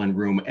wall in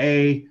room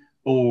A,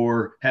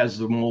 or has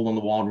the mold on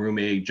the wall in room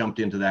A jumped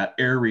into that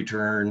air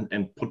return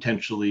and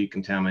potentially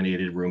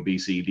contaminated room B,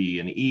 C, D,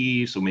 and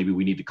E? So maybe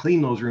we need to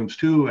clean those rooms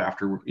too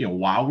after,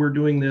 while we're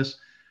doing this.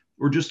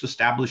 we're just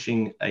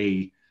establishing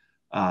the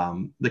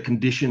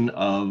condition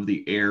of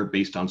the air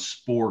based on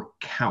spore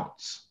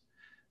counts.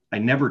 I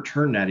never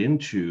turn that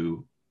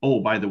into, oh,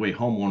 by the way,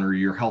 homeowner,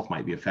 your health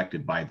might be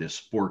affected by this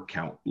spore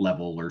count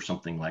level or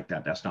something like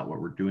that. That's not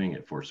what we're doing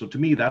it for. So to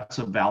me, that's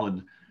a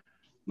valid,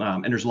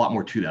 and there's a lot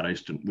more to that.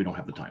 We don't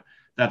have the time.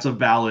 That's a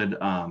valid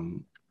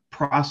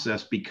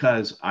process,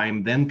 because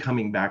I'm then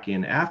coming back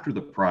in after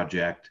the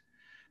project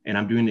and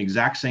I'm doing the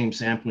exact same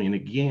sampling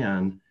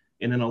again.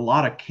 And in a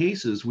lot of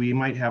cases, we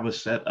might have a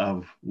set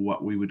of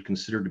what we would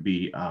consider to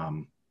be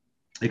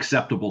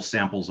acceptable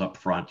samples up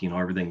front.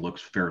 Everything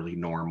looks fairly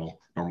normal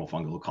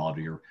fungal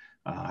ecology, or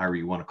however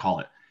you want to call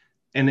it.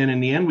 And then in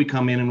the end, we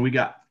come in and we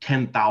got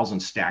 10,000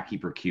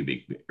 Stachy per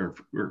cubic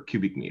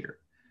meter.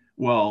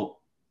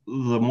 Well,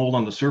 the mold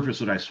on the surface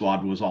that I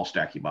swabbed was all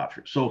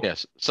Stachybotrys. So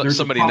yes, so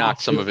somebody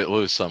knocked some of it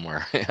loose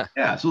somewhere.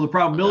 Yeah. So the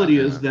probability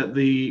is that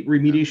the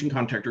remediation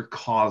contractor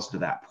caused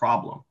that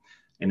problem.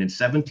 And in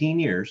 17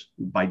 years,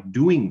 by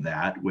doing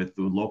that with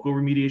the local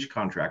remediation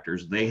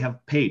contractors, they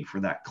have paid for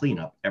that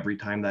cleanup every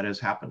time that has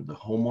happened. The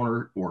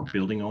homeowner or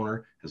building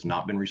owner has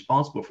not been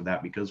responsible for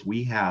that, because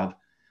we have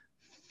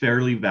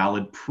fairly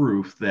valid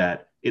proof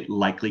that it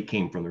likely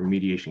came from the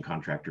remediation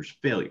contractor's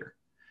failure.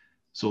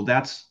 So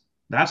that's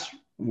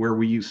where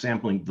we use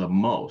sampling the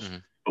most. Mm-hmm.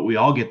 But we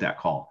all get that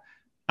call.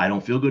 I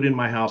don't feel good in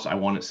my house, I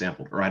want it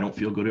sampled. Or I don't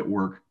feel good at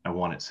work, I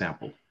want it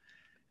sampled.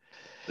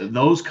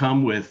 Those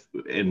come with,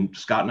 and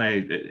Scott and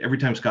I, every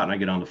time Scott and I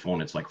get on the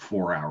phone, it's like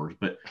 4 hours,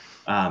 but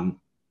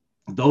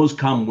those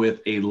come with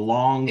a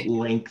long,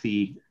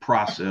 lengthy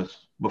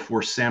process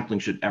before sampling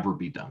should ever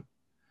be done.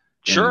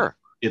 Sure. And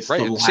it's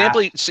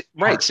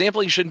right.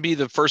 Sampling shouldn't be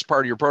the first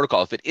part of your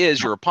protocol. If it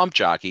is, you're a pump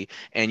jockey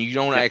and you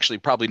don't actually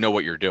probably know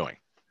what you're doing.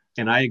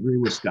 And I agree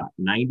with Scott,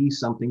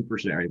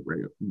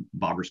 90-something%,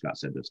 Bob or Scott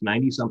said this,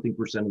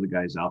 90-something% of the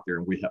guys out there,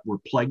 and we're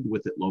plagued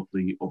with it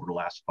locally over the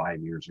last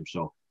 5 years or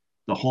so.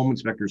 The home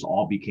inspectors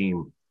all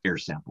became air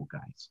sample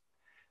guys.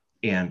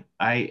 And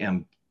I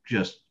am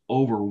just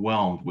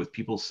overwhelmed with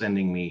people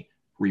sending me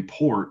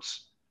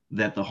reports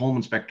that the home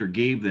inspector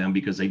gave them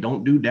because they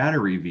don't do data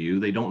review.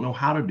 They don't know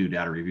how to do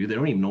data review. They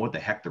don't even know what the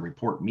heck the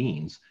report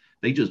means.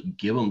 They just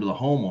give them to the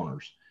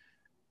homeowners.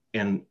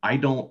 And I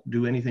don't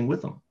do anything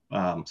with them.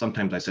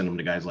 Sometimes I send them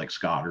to guys like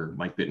Scott or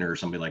Mike Bittner or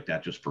somebody like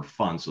that just for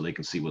fun so they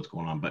can see what's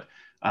going on. But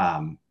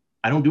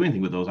I don't do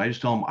anything with those. I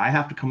just tell them I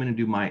have to come in and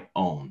do my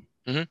own.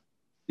 Mm-hmm.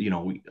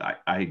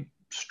 I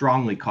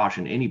strongly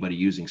caution anybody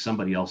using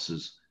somebody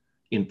else's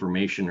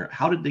information, or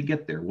how did they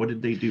get there? What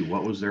did they do?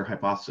 What was their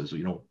hypothesis?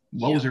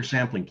 What was their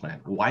sampling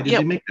plan? Why did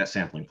they make that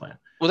sampling plan?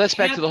 Well, that's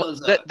back to the whole,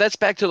 that's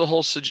back to the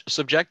whole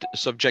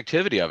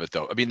subjectivity of it,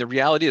 though. I mean, the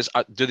reality is,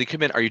 do they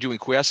come in? Are you doing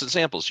quiescent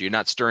samples? You're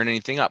not stirring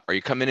anything up. Are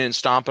you coming in and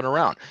stomping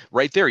around?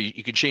 Right there,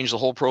 you can change the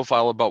whole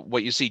profile about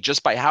what you see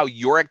just by how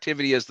your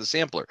activity as the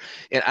sampler.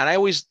 And I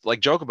always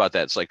joke about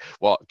that. It's like,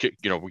 well,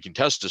 we can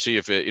test to see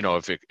if it,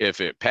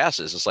 if it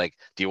passes. It's like,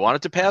 do you want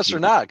it to pass or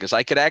not? Because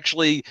I could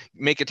actually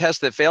make a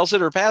test that fails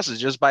it or passes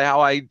just by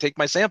how I take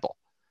my sample.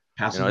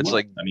 It's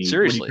like,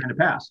 seriously, what are you trying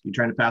to pass? You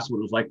trying to pass what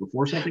it was like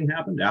before something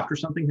happened, after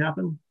something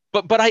happened?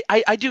 But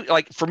I do,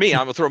 like, for me,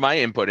 I'm gonna throw my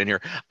input in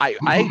here.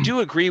 I do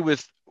agree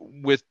with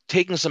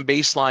taking some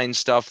baseline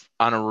stuff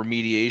on a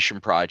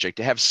remediation project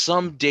to have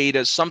some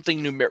data,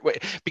 something numerical,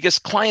 because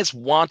clients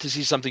want to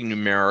see something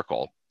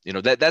numerical.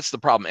 That's the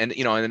problem. And,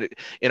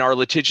 in our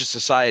litigious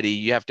society,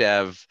 you have to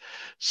have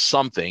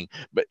something,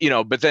 but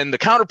then the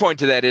counterpoint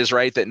to that is,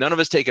 right, that none of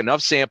us take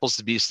enough samples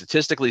to be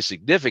statistically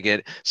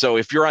significant. So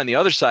if you're on the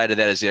other side of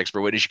that as the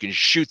expert witness, you can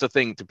shoot the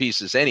thing to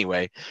pieces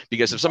anyway,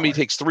 because if somebody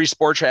takes 3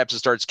 spore traps and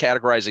starts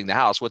categorizing the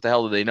house, what the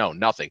hell do they know?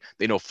 Nothing.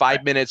 They know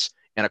 5 minutes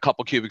and a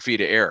couple cubic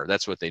feet of air.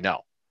 That's what they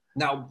know.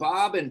 Now,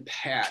 Bob and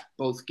Pat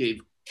both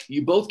gave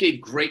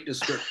great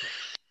description,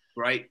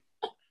 right?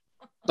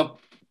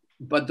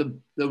 But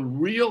the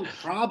real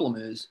problem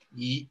is,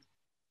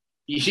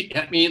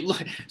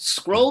 look,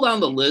 scroll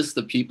down the list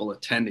of people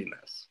attending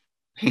this.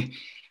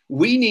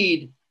 we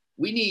need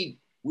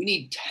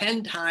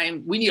 10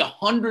 times, we need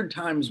 100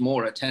 times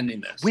more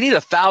attending this. We need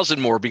 1,000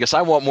 more, because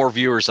I want more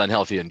viewers on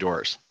Healthy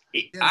Indoors.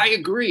 I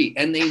agree.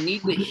 And they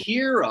need to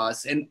hear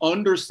us and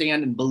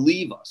understand and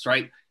believe us,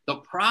 right? The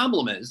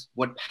problem is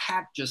what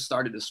Pat just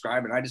started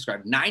describing. I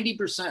described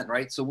 90%,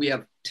 right? So we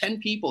have 10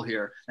 people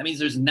here. That means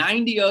there's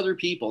 90 other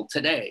people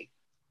today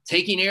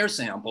taking air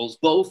samples,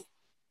 both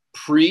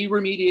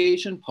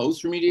pre-remediation,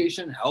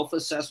 post-remediation, health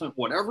assessment,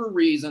 whatever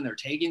reason, they're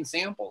taking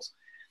samples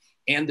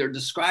and they're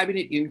describing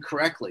it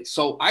incorrectly.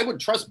 So I would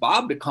trust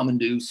Bob to come and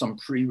do some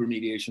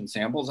pre-remediation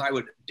samples. I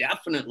would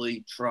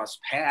definitely trust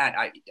Pat.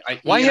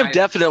 Why him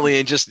definitely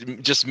and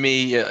just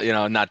me,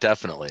 not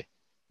definitely?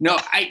 No,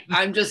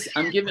 I'm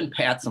giving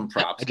Pat some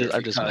props.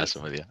 I'm just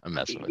messing with you. I'm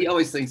messing with you. He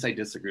always thinks I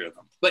disagree with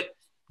him. But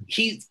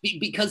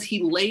because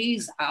he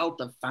lays out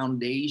the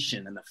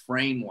foundation and the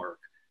framework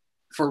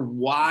for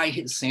why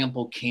his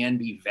sample can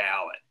be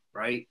valid,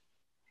 right?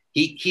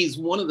 He's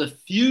one of the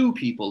few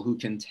people who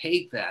can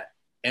take that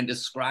and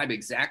describe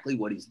exactly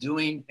what he's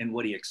doing and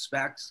what he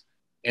expects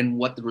and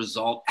what the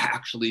result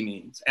actually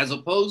means, as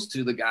opposed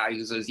to the guy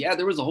who says, yeah,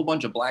 there was a whole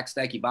bunch of black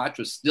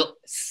Stachybotrys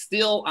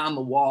still on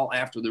the wall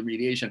after the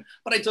remediation,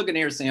 but I took an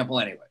air sample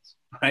anyways,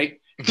 right?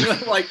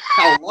 Like,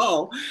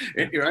 hello,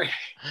 right?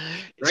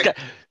 Right?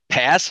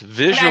 Pass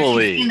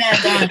visually.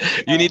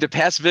 You need to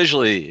pass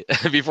visually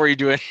before you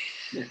do it.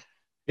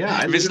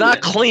 Yeah. If it's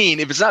not clean,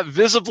 if it's not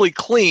visibly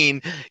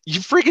clean, you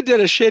freaking did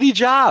a shitty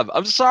job.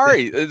 I'm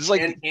sorry. It's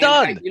like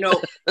done.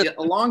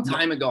 A long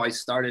time ago, I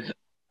started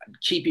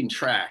keeping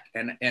track,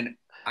 and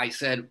I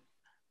said,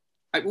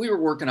 we were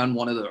working on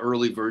one of the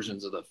early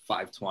versions of the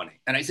 520,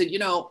 and I said,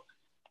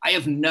 I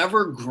have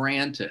never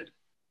granted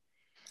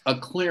a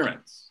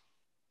clearance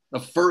the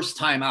first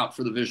time out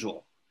for the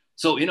visual.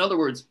 So in other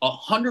words,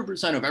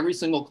 100% of every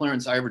single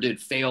clearance I ever did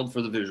failed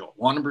for the visual,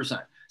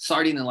 100%.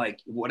 Starting in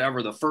like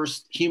whatever the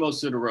first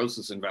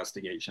hemosiderosis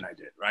investigation I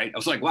did, right? I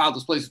was like, wow,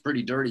 this place is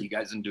pretty dirty. You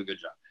guys didn't do a good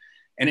job.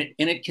 And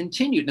it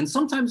continued. And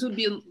sometimes it would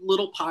be a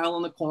little pile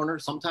in the corner.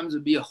 Sometimes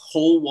it'd be a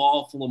whole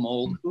wall full of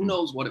mold. Who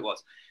knows what it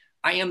was?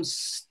 I am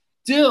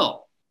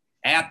still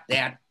at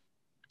that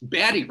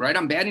batting, right?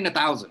 I'm batting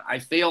 1,000. I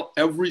fail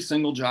every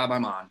single job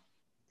I'm on.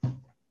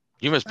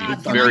 You must be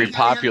very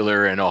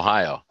popular in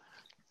Ohio.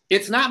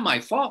 It's not my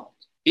fault.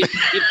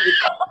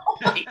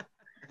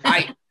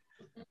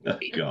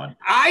 God.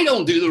 I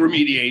don't do the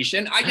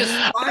remediation. I just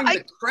find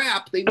the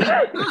crap they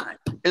leave behind.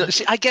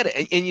 See, I get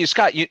it. And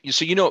Scott,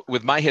 so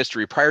with my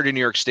history prior to New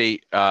York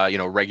State,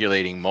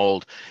 regulating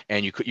mold,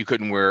 and you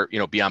couldn't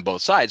be on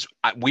both sides.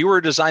 We were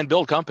a design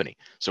build company,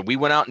 so we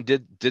went out and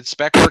did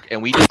spec work,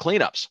 and we did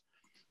cleanups,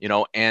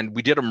 and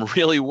we did them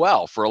really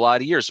well for a lot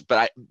of years.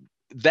 But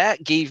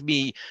that gave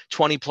me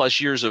 20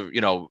 plus years of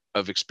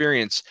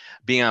experience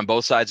being on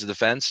both sides of the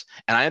fence.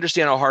 And I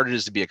understand how hard it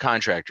is to be a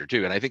contractor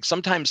too. And I think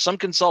sometimes some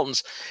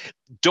consultants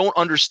don't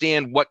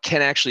understand what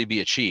can actually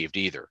be achieved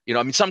either.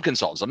 Some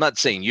consultants, I'm not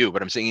saying you,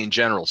 but I'm saying in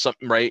general,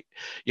 something, right?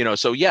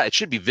 So yeah, it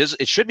should be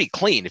it should be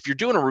clean. If you're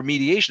doing a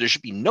remediation, there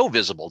should be no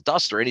visible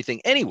dust or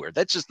anything anywhere.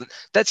 That's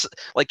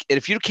like,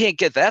 if you can't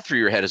get that through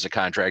your head as a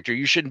contractor,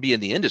 you shouldn't be in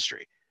the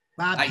industry.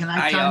 Bob, can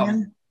I chime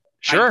in?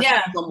 Sure. I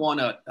gave someone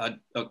a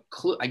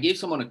clue. I gave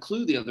someone a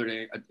clue the other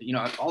day.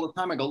 All the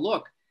time I go,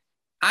 look,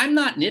 I'm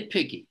not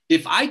nitpicky.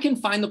 If I can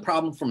find the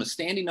problem from a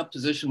standing up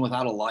position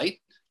without a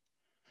light,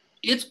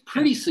 it's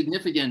pretty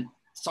significant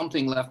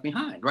something left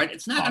behind, right?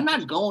 It's not. I'm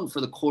not going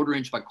for the 1/4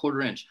 inch by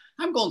 1/4 inch.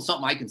 I'm going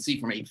something I can see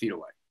from 8 feet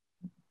away.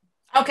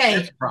 Okay.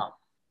 That's the problem.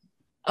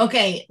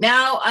 Okay.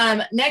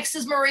 Now, next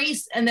is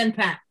Maurice, and then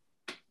Pat.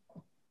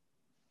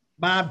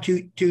 Bob,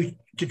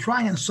 to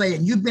try and say,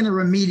 and you've been a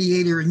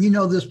remediator, and you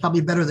know this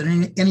probably better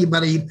than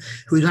anybody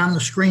who's on the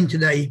screen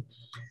today,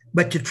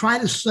 but to try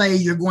to say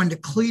you're going to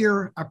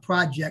clear a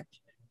project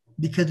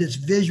because it's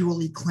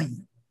visually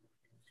clean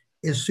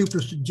is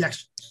super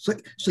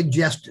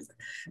suggestive,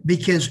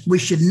 because we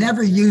should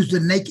never use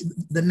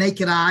the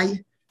naked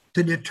eye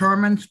to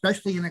determine,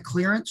 especially in a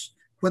clearance,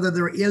 whether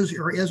there is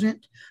or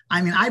isn't.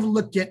 I've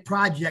looked at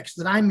projects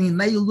that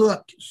they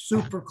looked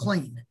super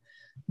clean.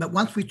 But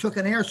once we took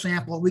an air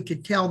sample, we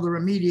could tell the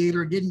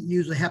remediator didn't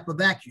use a HEPA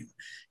vacuum,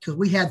 because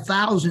we had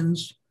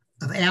thousands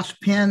of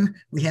Aspen,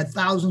 we had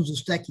thousands of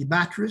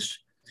Stachybotrys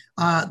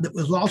that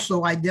was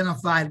also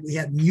identified. We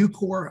had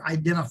Mucor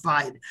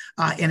identified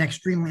in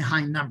extremely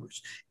high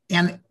numbers.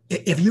 And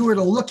if you were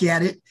to look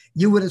at it,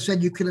 you would have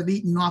said you could have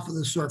eaten off of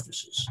the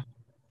surfaces.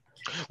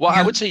 Well,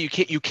 I would say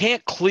you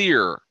can't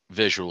clear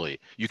visually.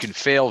 You can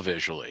fail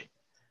visually.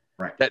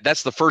 Right.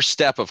 That's the first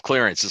step of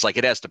clearance. It's like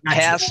it has to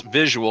pass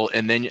visual,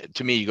 and then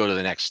to me, you go to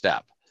the next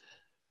step.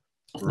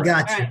 Right.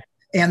 Gotcha. Right.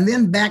 And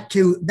then back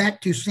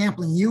to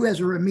sampling. You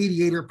as a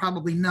remediator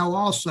probably know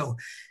also,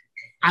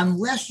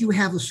 unless you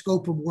have a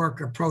scope of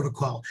work or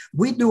protocol,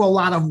 we do a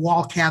lot of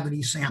wall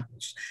cavity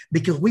samples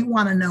because we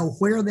want to know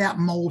where that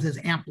mold has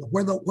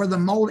where the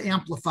mold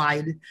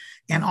amplified,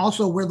 and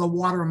also where the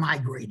water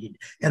migrated.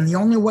 And the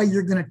only way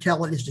you're going to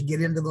tell it is to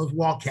get into those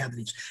wall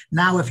cavities.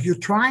 Now, if you're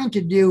trying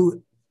to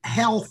do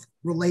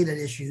health-related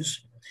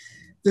issues,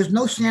 there's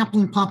no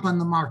sampling pump on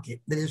the market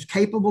that is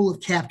capable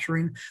of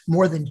capturing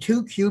more than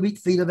 2 cubic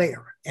feet of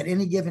air at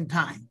any given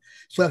time.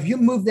 So if you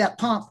move that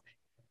pump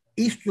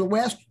east or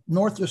west,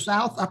 north or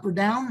south, up or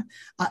down,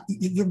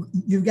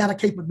 you've got a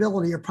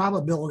capability or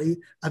probability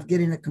of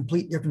getting a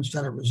complete different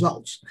set of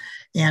results.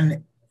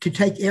 And to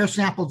take air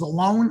samples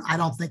alone, I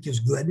don't think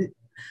is good.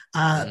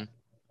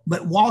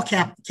 But wall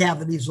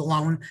cavities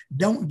alone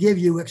don't give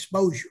you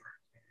exposure.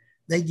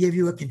 They give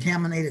you a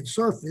contaminated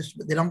surface,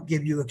 but they don't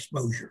give you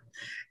exposure.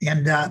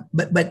 And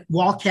but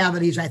wall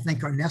cavities, I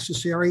think, are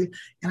necessary.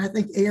 And I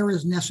think air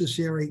is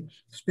necessary,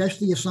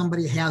 especially if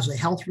somebody has a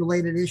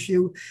health-related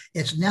issue.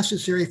 It's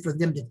necessary for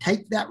them to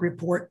take that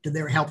report to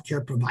their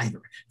healthcare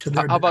provider.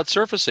 How about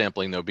surface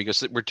sampling, though?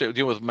 Because we're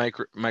dealing with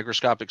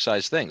microscopic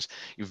size things.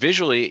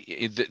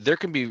 Visually, there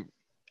can be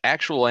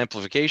actual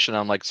amplification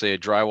on, like, say, a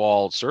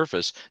drywall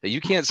surface that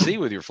you can't see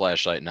with your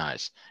flashlight and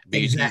eyes.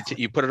 Exactly.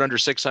 You put it under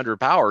 600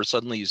 power,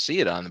 suddenly you see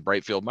it on the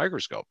bright field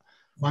microscope.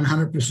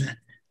 100%.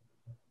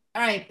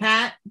 All right,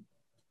 Pat,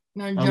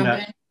 you want to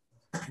jump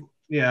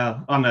in? Yeah,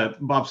 on the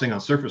Bob saying on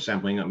surface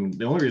sampling, I mean,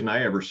 the only reason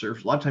I ever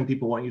surface, a lot of time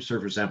people want you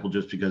surface sample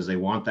just because they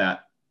want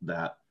that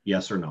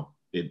yes or no.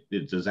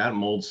 Does that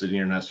mold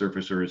sitting on that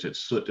surface, or is it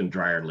soot and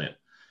dryer lint?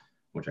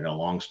 Which I got a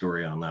long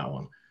story on that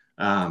one.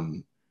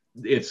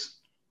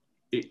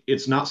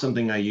 It's not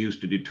something I use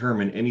to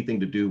determine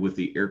anything to do with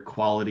the air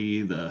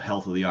quality, the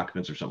health of the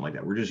occupants, or something like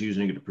that. We're just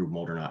using it to prove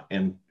mold or not.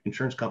 And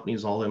insurance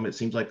companies, all of them, it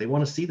seems like they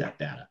want to see that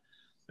data.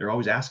 They're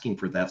always asking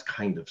for that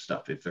kind of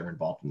stuff if they're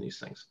involved in these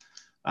things.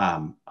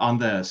 On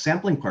the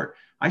sampling part,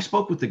 I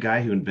spoke with the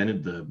guy who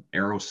invented the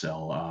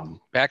aerosol.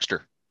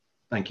 Baxter.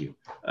 Thank you.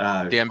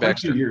 Dan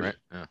Baxter. Right?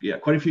 Yeah,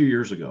 quite a few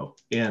years ago.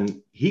 And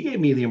he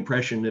gave me the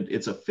impression that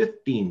it's a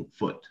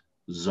 15-foot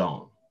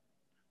zone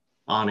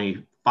on a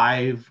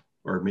 5,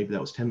 or maybe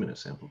that was 10-minute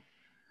sample.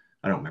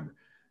 I don't remember.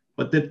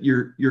 But that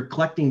you're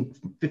collecting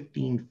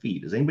 15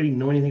 feet. Does anybody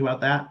know anything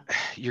about that?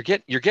 You're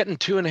getting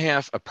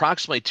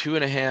approximately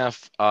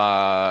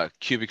 2.5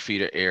 cubic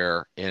feet of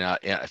air in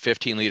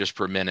 15 liters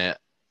per minute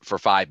for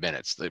 5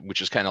 minutes,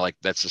 which is kind of like,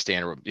 that's the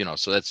standard,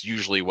 so that's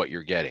usually what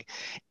you're getting.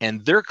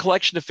 And their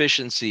collection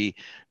efficiency,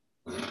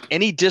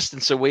 any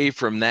distance away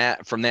from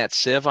that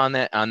sieve on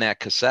that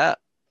cassette,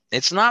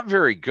 it's not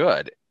very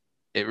good.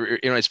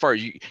 As far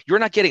as you're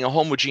not getting a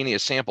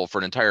homogeneous sample for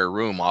an entire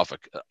room off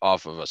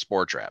of a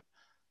spore trap.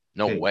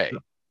 No way.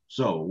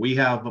 So we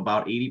have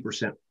about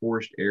 80%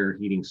 forced air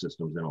heating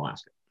systems in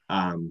Alaska.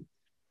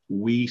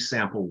 We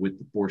sample with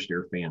the forced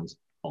air fans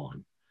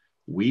on.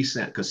 We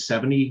sent, because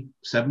 72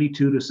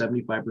 to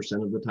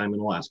 75% of the time in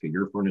Alaska,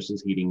 your furnace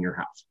is heating your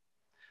house.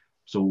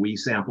 So we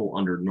sample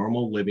under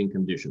normal living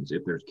conditions.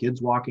 If there's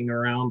kids walking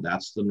around,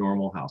 that's the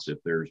normal house. If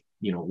there's,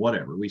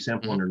 whatever, we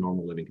sample under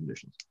normal living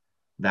conditions.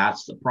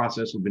 That's the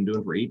process we've been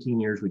doing for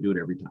 18 years. We do it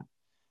every time.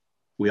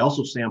 We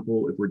also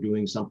sample if we're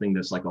doing something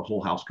that's like a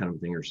whole house kind of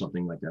thing or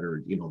something like that,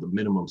 or, the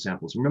minimum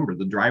samples. Remember,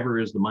 the driver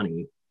is the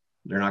money.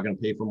 They're not going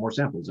to pay for more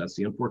samples. That's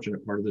the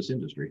unfortunate part of this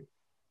industry.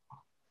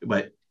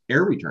 But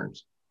air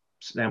returns,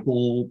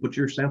 put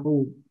your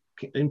sample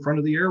in front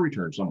of the air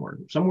return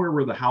somewhere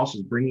where the house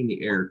is bringing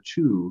the air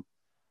to,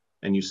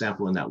 and you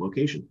sample in that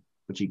location.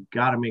 But you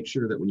got to make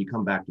sure that when you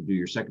come back to do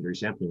your secondary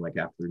sampling, like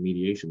after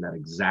remediation, that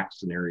exact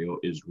scenario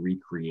is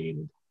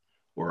recreated,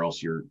 or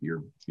else you're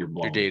blown.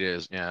 Your data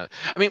is, yeah.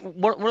 I mean,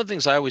 one of the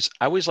things I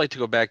always like to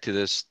go back to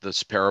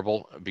this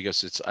parable,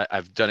 because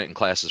I've done it in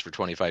classes for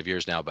 25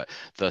 years now, but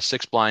the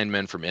 6 blind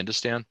men from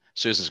Indostan.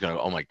 Susan's going to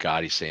go, oh my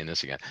God, he's saying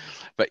this again.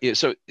 But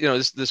so,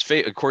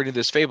 according to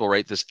this fable,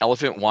 right, this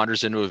elephant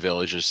wanders into a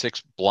village. There's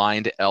 6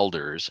 blind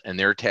elders, and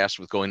they're tasked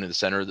with going to the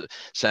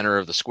center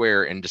of the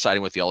square and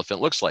deciding what the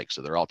elephant looks like.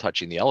 So they're all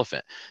touching the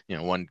elephant.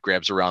 One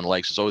grabs around the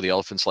leg, says, oh, the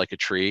elephant's like a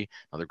tree.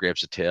 Another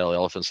grabs the tail, the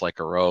elephant's like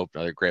a rope.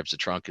 Another grabs the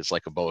trunk, it's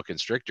like a boa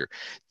constrictor.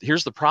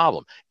 Here's the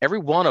problem. Every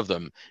one of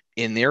them,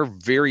 in their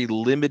very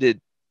limited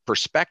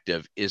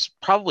perspective, is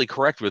probably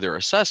correct with their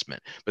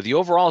assessment, but the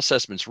overall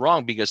assessment's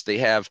wrong because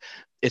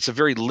it's a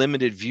very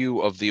limited view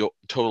of the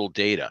total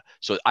data.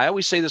 So I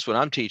always say this when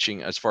I'm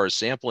teaching, as far as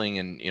sampling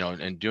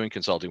and doing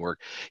consulting work,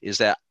 is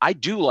that I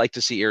do like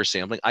to see air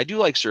sampling. I do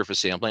like surface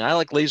sampling. I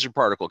like laser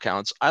particle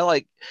counts. I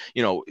like,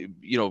 thermal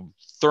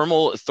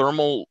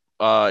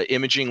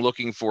imaging,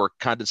 looking for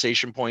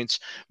condensation points,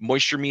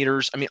 moisture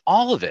meters. I mean,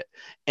 all of it.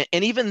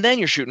 And even then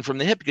you're shooting from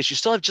the hip because you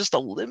still have just a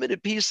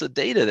limited piece of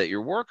data that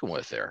you're working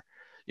with there.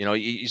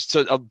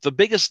 The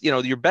biggest,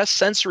 your best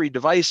sensory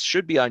device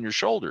should be on your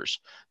shoulders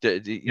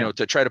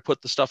to try to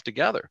put the stuff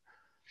together.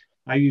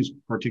 I use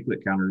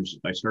particulate counters.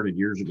 I started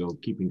years ago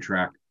keeping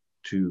track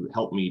to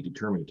help me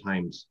determine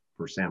times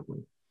for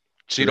sampling.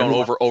 So you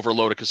don't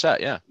overload a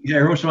cassette. Yeah. Yeah.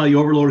 Every once in a while you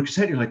overload a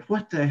cassette. You're like,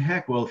 what the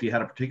heck? Well, if you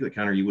had a particulate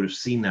counter, you would have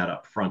seen that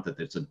up front, that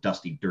it's a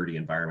dusty, dirty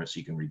environment, so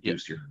you can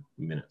reduce your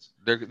minutes.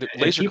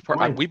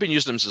 We've been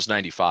using them since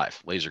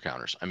 95, laser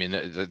counters. I mean,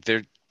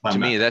 to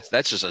me,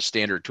 that's just a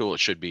standard tool. It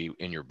should be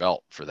in your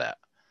belt for that.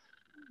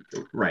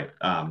 Right.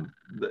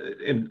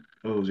 And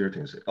what was the other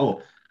thing to say?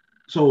 Oh,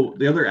 so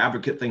the other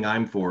advocate thing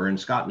I'm for, and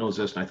Scott knows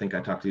this, and I think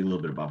I talked to you a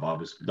little bit about,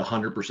 Bob, is the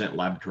 100%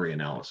 laboratory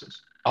analysis.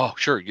 Oh,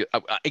 sure.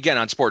 Again,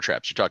 on spore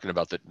traps, you're talking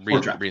about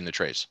reading the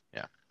trace.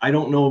 Yeah. I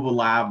don't know of a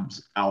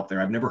labs out there.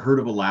 I've never heard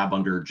of a lab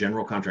under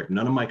general contract.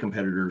 None of my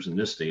competitors in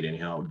this state,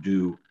 anyhow,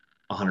 do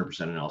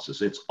 100%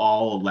 analysis. It's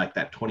all like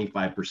that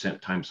 25%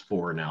 times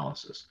 4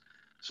 analysis.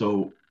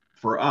 So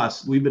for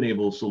us, we've been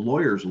able, so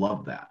lawyers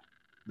love that.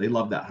 They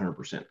love that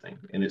 100% thing.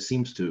 And it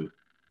seems to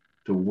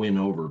win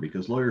over,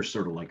 because lawyers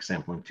sort of like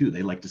sampling too.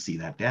 They like to see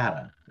that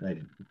data.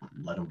 They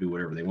let them do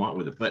whatever they want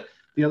with it. But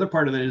the other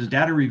part of it is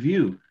data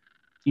review.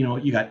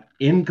 You got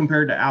in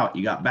compared to out,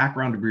 you got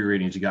background degree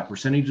ratings, you got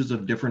percentages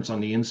of difference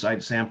on the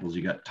inside samples,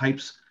 you got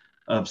types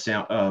of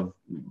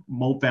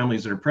mold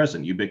families that are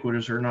present,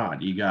 ubiquitous or not,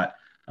 you got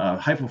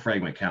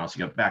hypofragment counts,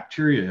 you got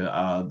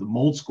bacteria, the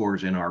mold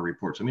scores in our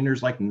reports. I mean,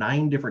 there's like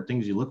 9 different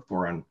things you look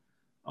for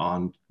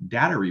on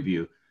data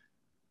review.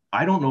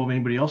 I don't know of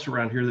anybody else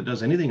around here that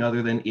does anything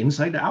other than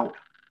inside to out,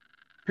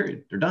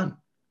 period. They're done.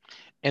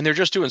 And they're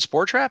just doing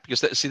spore trap?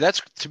 Because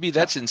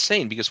that's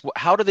insane, because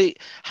how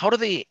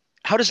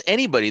does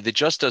anybody that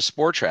just does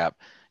spore trap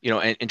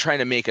and trying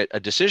to make a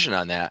decision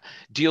on that,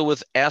 deal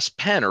with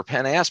asp-pen or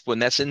pen-asp when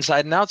that's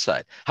inside and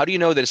outside. How do you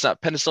know that it's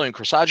not Penicillium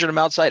crassogenum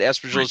outside,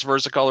 Aspergillus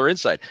versicolor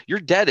inside? You're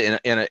dead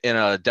in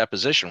a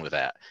deposition with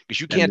that, because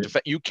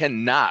you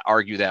cannot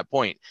argue that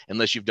point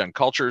unless you've done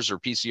cultures or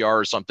PCR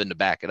or something to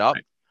back it up.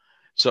 Right.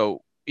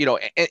 So,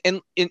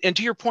 and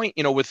to your point,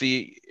 with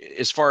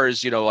as far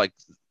as, like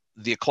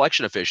the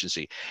collection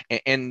efficiency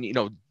and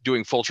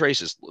doing full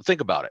traces, think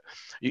about it.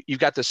 You've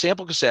got the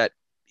sample cassette,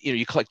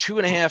 you collect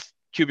 2.5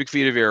 cubic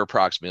feet of air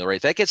approximately,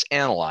 right? That gets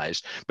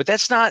analyzed, but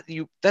that's not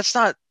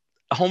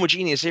a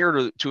homogeneous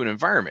air to an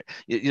environment.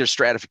 There's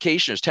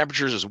stratification, there's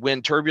temperatures, there's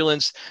wind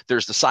turbulence,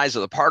 there's the size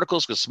of the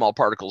particles, because small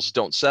particles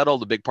don't settle,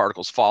 the big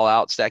particles fall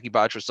out.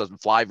 Stachybotrys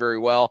doesn't fly very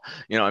well.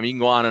 You can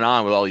go on and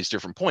on with all these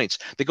different points.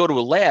 They go to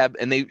a lab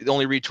and they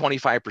only read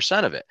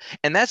 25% of it.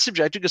 And that's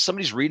subjective because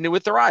somebody's reading it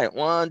with their eye.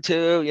 1,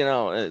 2,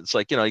 it's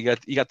like,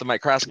 you got the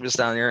microscopist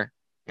down there,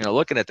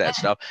 looking at that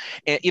stuff,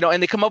 and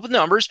and they come up with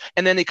numbers,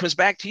 and then it comes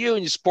back to you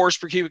and you spores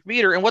per cubic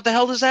meter. And what the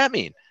hell does that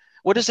mean?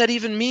 What does that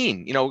even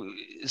mean?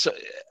 So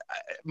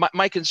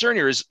my concern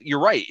here is, you're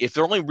right. If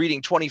they're only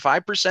reading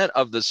 25%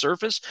 of the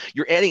surface,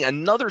 you're adding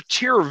another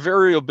tier of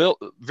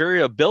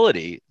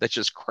variability that's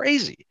just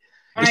crazy.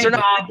 All right, they're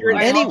not Bob. All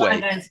right,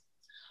 anyway.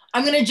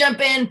 I'm going to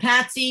jump in.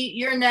 Patsy,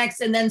 you're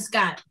next, and then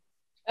Scott.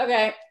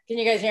 Okay. Can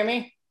you guys hear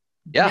me?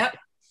 Yeah. Yep.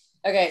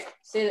 Okay.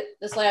 See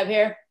this lab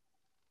here?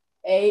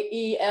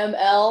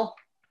 AEML.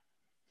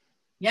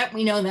 Yep,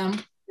 we know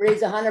them.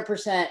 Reads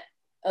 100%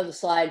 of the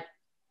slide.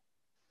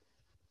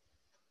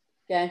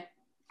 Okay.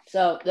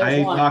 So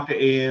I talked to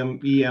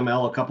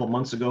EML a couple of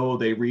months ago.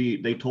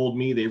 They told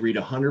me they read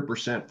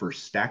 100% for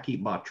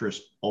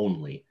Stachybotrys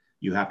only.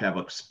 You have to have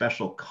a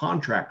special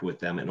contract with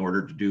them in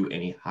order to do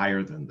any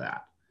higher than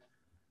that.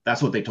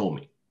 That's what they told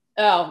me.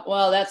 Oh,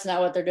 well, that's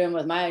not what they're doing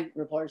with my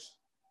reports.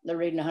 They're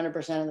reading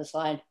 100% of the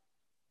slide.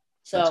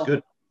 So that's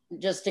good.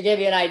 Just to give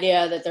you an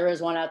idea that there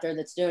is one out there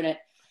that's doing it.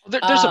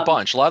 There's a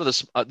bunch. A lot of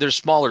this, there's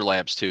smaller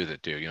labs too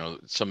that do.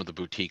 Some of the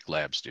boutique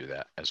labs do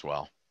that as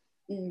well.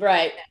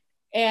 Right.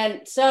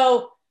 And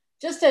so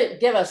just to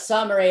give a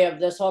summary of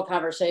this whole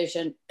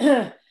conversation,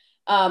 so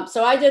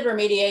I did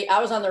remediate. I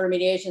was on the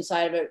remediation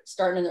side of it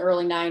starting in the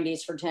early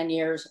 90s for 10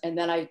 years. And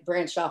then I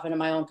branched off into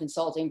my own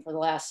consulting for the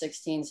last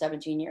 16,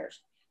 17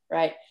 years.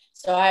 Right.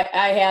 So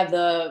I have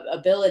the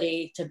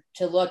ability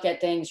to look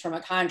at things from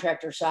a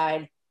contractor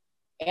side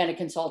and a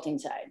consulting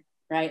side.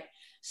 Right.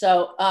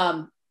 So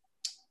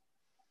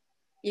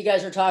you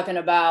guys are talking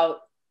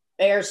about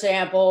air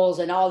samples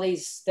and all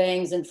these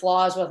things and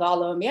flaws with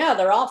all of them. Yeah,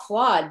 they're all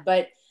flawed.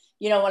 But,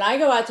 when I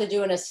go out to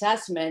do an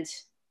assessment,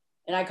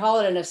 and I call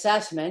it an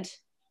assessment,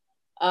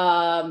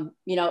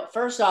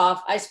 first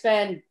off, I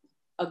spend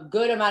a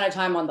good amount of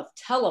time on the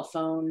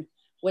telephone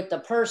with the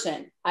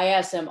person. I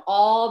ask them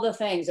all the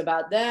things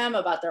about them,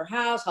 about their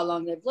house, how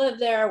long they've lived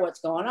there, what's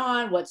going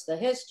on, what's the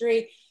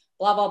history,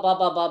 blah, blah, blah,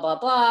 blah, blah, blah,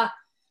 blah.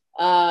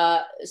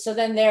 So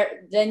then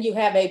you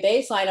have a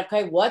baseline of,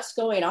 okay, what's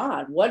going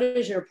on? What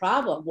is your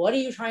problem? What are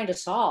you trying to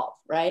solve?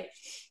 Right.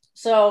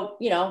 So,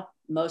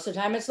 most of the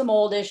time it's the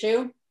mold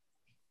issue.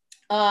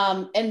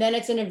 And then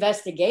it's an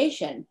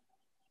investigation.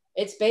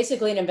 It's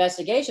basically an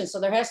investigation. So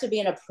there has to be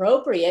an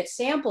appropriate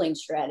sampling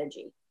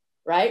strategy,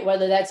 right?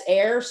 Whether that's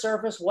air,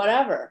 surface,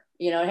 whatever,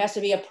 it has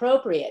to be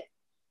appropriate,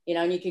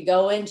 and you could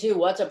go into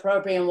what's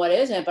appropriate and what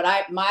isn't. But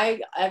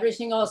every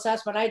single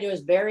assessment I do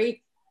is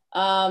very,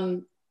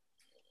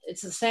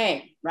 it's the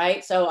same,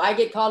 right? So I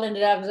get called into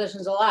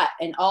depositions a lot,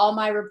 and all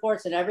my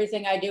reports and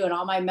everything I do and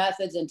all my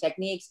methods and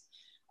techniques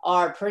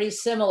are pretty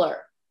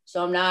similar.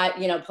 So I'm not,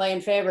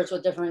 playing favorites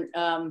with different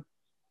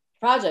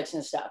projects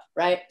and stuff,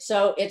 right?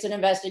 So it's an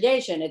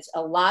investigation. It's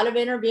a lot of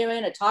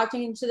interviewing,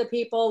 talking to the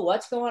people,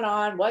 what's going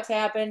on, what's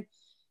happened,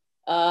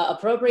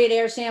 appropriate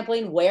air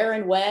sampling, where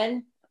and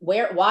when,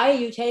 why are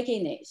you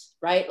taking these,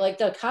 right? Like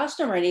the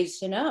customer needs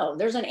to know.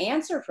 There's an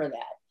answer for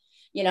that.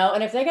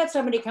 And if they got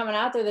somebody coming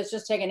out there that's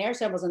just taking air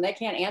samples and they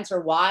can't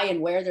answer why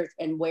and where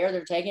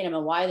they're taking them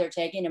and why they're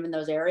taking them in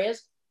those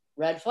areas,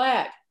 red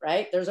flag,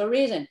 right? There's a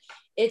reason.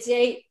 It's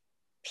a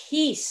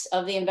piece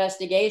of the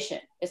investigation.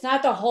 It's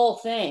not the whole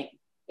thing.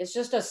 It's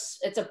just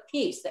it's a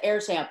piece, the air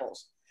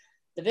samples,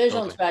 the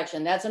visual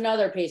inspection, that's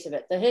another piece of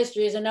it. The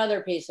history is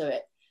another piece of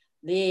it.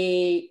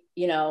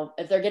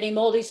 If they're getting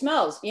moldy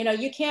smells, you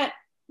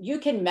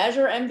can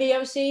measure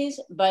MVOCs,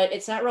 but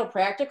it's not real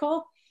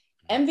practical.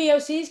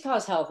 MVOCs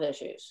cause health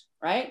issues,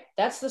 right?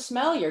 That's the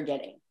smell you're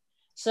getting.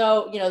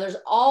 So, there's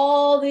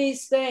all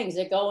these things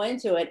that go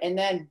into it. And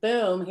then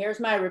boom,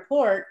 here's my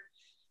report.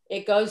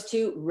 It goes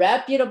to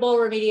reputable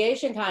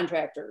remediation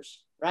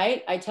contractors,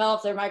 right? I tell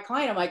if they're my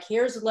client, I'm like,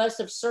 here's a list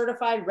of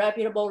certified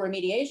reputable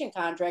remediation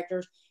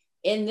contractors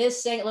in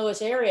this St.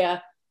 Louis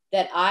area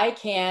that I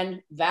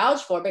can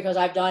vouch for because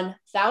I've done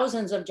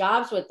thousands of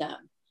jobs with them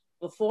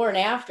before and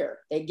after.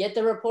 They get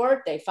the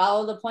report, they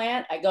follow the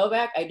plan. I go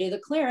back, I do the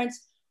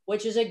clearance,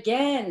 which is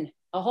again,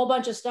 a whole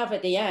bunch of stuff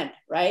at the end,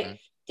 right? Mm-hmm.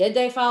 Did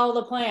they follow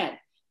the plan?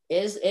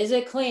 Is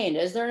it clean?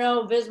 Is there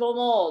no visible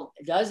mold?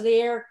 Does the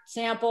air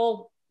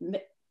sample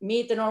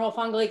meet the normal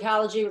fungal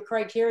ecology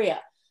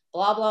criteria?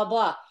 blah, blah,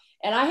 blah.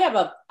 And I have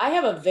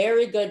a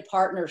very good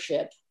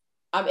partnership.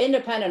 I'm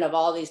independent of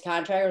all these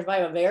contractors, but I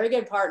have a very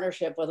good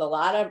partnership with a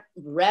lot of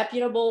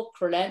reputable,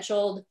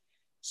 credentialed,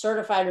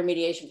 certified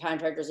remediation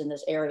contractors in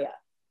this area.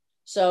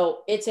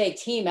 So it's a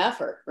team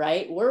effort,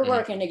 right? We're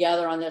working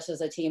together on this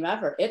as a team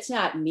effort. It's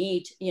not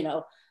me,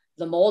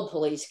 the mold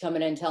police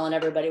coming in telling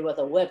everybody with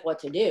a whip what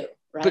to do.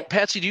 Right. But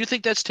Patsy, do you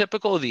think that's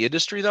typical of the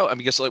industry though? I mean,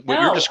 because like what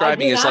you're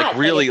describing is like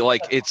really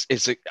like it's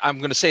I'm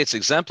going to say it's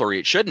exemplary.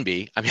 It shouldn't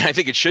be. I mean, I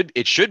think it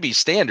should be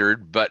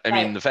standard, but I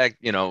mean, the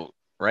fact,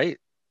 right?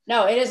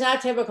 No, it is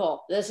not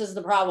typical. This is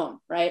the problem,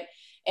 right?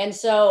 And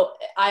so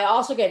I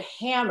also get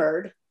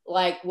hammered,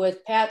 like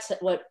with Pat,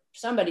 what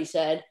somebody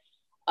said,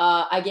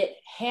 I get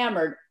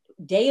hammered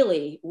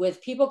daily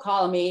with people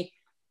calling me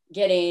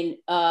getting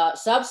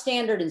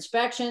substandard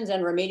inspections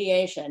and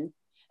remediation.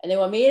 And they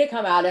want me to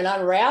come out and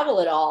unravel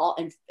it all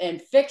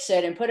and fix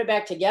it and put it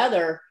back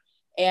together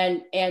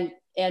and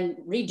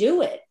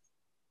redo it.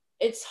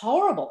 It's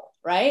horrible,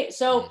 right?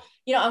 So,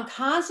 I'm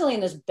constantly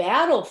in this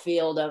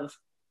battlefield of,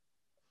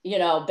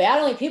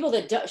 battling people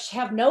that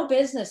have no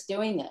business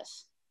doing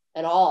this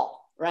at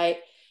all, right?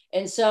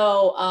 And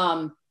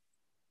so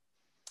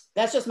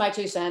that's just my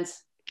 2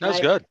 cents. That's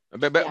good.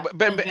 But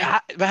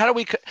how do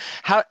we,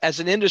 as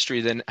an industry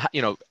then,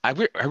 I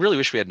really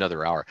wish we had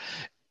another hour.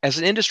 As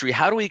an industry,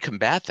 how do we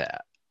combat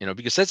that?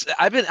 Because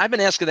I've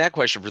been asking that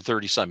question for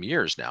 30 some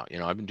years now.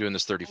 I've been doing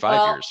this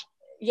 35 years.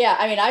 Yeah.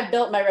 I mean, I've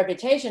built my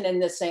reputation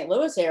in the St.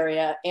 Louis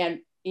area,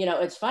 and,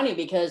 it's funny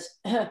because,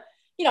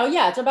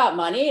 it's about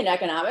money and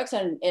economics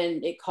and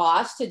it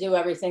costs to do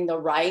everything the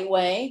right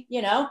way,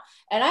 and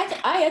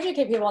I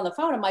educate people on the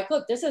phone. I'm like,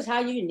 look, this is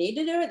how you need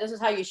to do it. This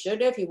is how you should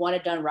do it if you want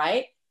it done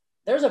right.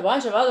 There's a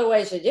bunch of other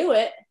ways to do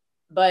it.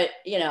 But,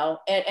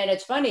 and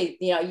it's funny,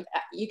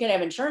 you can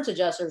have insurance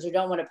adjusters who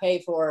don't want to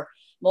pay for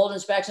mold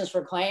inspections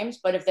for claims,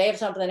 but if they have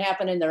something that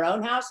happened in their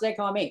own house, they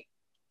call me.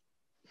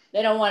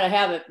 They don't want to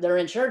have it, they're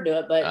insured to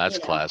it, but that's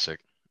classic.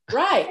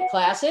 Right.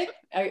 Classic.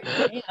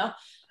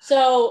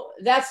 So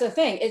that's the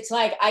thing. It's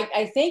like,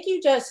 I think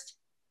you just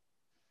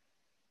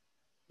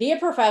be a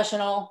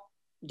professional,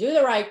 do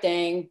the right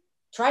thing,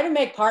 try to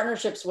make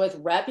partnerships with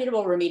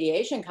reputable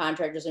remediation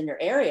contractors in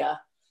your area.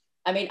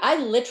 I mean,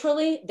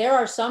 there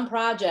are some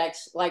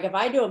projects, like if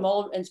I do a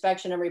mold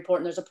inspection and report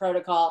and there's a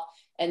protocol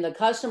and the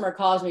customer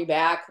calls me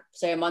back,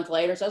 say a month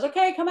later, says,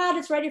 okay, come out,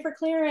 it's ready for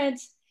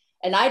clearance.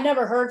 And I'd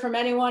never heard from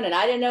anyone and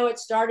I didn't know it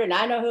started and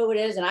I know who it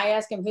is. And I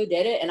ask him who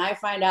did it. And I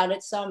find out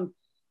it's some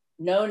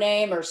no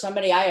name or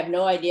somebody, I have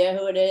no idea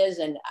who it is.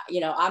 And,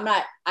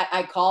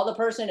 I call the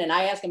person and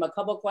I ask him a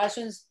couple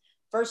questions.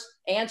 First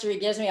answer he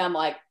gives me, I'm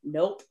like,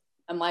 nope.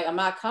 I'm like, I'm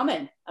not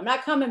coming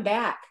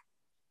back.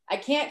 I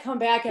can't come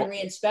back and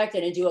re-inspect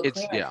it and do a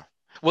clearance. Yeah.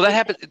 Well, that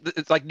happens.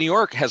 It's like New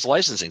York has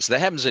licensing, so that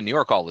happens in New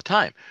York all the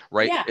time,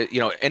 right?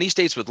 Yeah. Any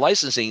states with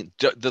licensing,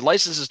 the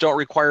licenses don't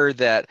require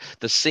that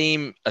the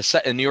same.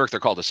 In New York, they're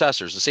called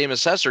assessors. The same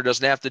assessor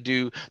doesn't have to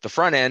do the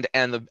front end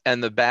and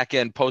the back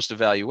end post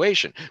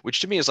evaluation, which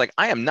to me is like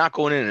I am not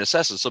going in and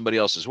assessing somebody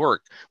else's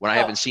work when I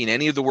haven't seen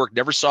any of the work,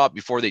 never saw it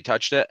before they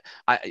touched it.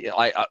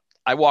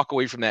 I walk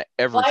away from that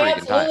every freaking time. I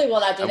absolutely will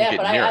not do that,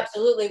 but I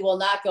absolutely will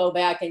not go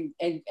back and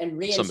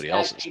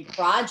re-inspect a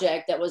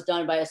project that was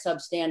done by a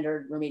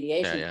substandard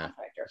remediation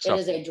contractor. It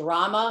is a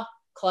drama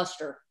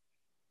cluster,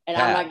 and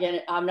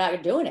I'm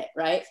not doing it,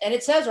 right? And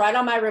it says right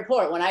on my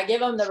report. When I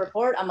give them the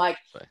report, I'm like,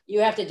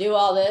 you have to do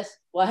all this.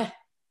 What?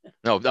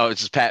 No,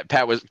 it's just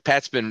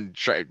Pat's been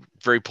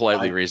very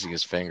politely raising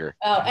his finger.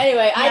 Oh,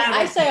 anyway,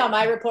 I say on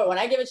my report, when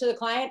I give it to the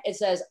client, it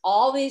says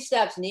all these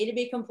steps need to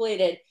be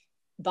completed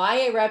by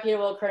a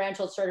reputable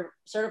credentialed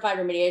certified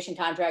remediation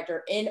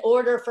contractor in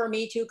order for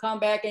me to come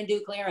back and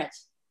do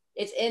clearance.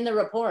 It's in the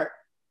report,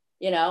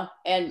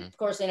 and of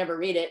course they never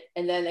read it.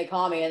 And then they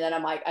call me and then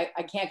I'm like,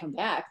 I can't come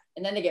back.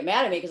 And then they get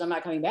mad at me because I'm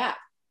not coming back.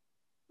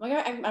 I'm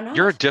like, I'm not.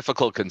 You're a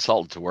difficult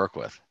consultant to work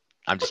with.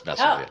 I'm just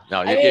messing with you.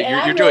 No,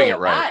 you're doing it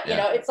right.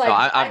 It's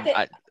like,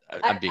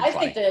 I'm being funny.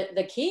 I think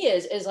the key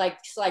is like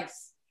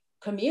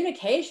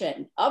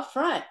communication up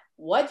front.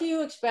 What do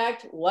you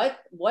expect?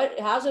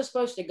 How's it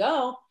supposed to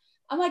go?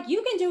 I'm like,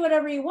 you can do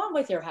whatever you want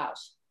with your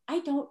house. I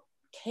don't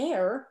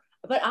care,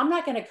 but I'm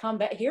not going to come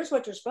back. Here's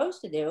what you're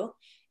supposed to do.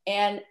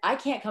 And I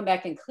can't come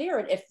back and clear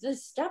it if the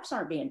steps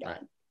aren't being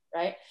done.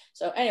 Right.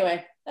 So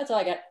anyway, that's all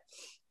I got.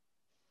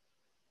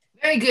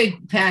 Very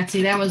good,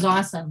 Patsy. That was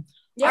awesome.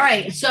 Yep. All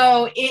right.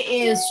 So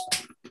it is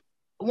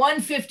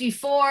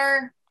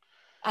 1:54.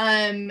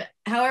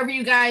 However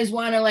you guys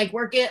want to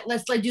work it,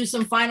 let's do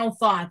some final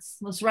thoughts.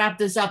 Let's wrap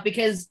this up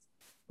because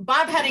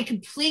Bob had a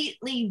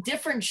completely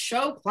different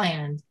show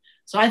planned.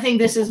 So I think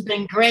this has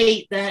been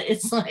great that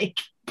it's now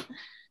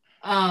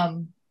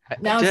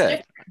it's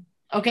different.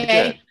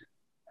 Okay.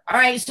 All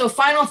right. So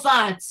final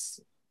thoughts.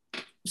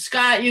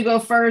 Scott, you go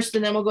first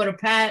and then we'll go to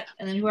Pat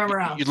and then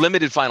whoever else. You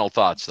limited final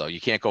thoughts though. You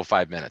can't go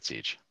 5 minutes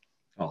each.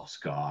 Oh,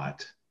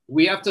 Scott.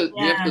 We have to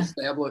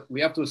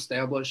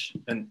establish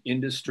an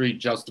industry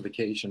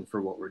justification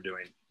for what we're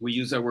doing. We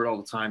use that word all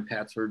the time.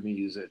 Pat's heard me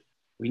use it.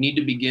 We need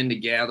to begin to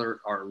gather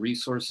our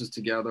resources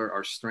together,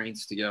 our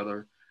strengths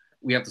together.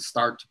 We have to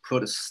start to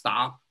put a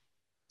stop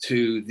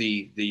to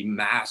the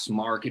mass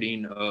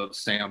marketing of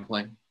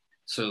sampling.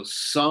 So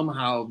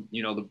somehow,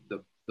 you know,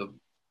 the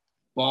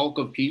bulk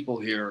of people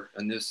here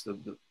and this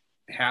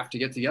have to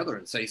get together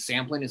and say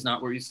sampling is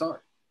not where you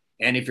start.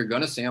 And if you're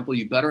going to sample,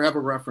 you better have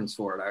a reference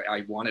for it.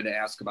 I wanted to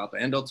ask about the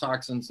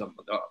endotoxins, the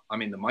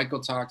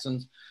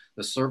mycotoxins,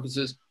 the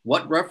surfaces.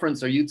 What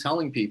reference are you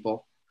telling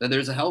people that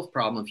there's a health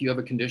problem if you have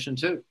a condition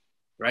too,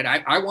 right?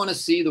 I want to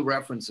see the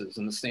references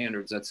and the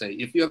standards that say,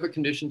 if you have a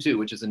condition too,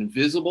 which is an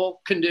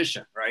invisible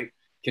condition, right?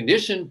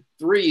 Condition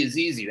 3 is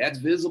easy. That's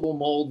visible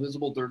mold,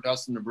 visible dirt,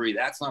 dust, and debris.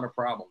 That's not a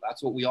problem.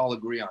 That's what we all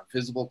agree on,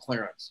 visible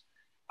clearance.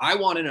 I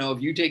want to know,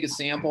 if you take a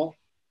sample,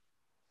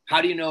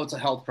 how do you know it's a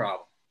health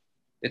problem?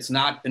 It's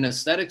not an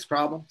aesthetics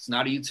problem. It's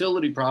not a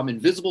utility problem.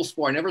 Invisible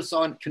spore. I never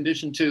saw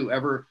condition 2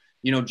 ever,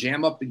 you know,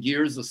 jam up the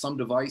gears of some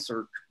device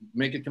or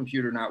make a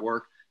computer not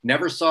work.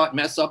 Never saw it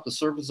mess up the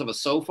surface of a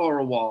sofa or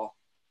a wall.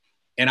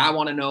 And I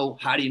want to know,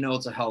 how do you know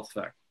it's a health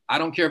effect? I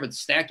don't care if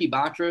it's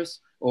Stachybotrys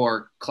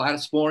or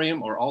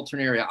Cladosporium or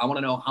Alternaria. I want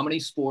to know how many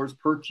spores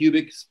per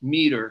cubic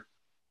meter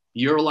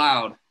you're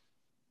allowed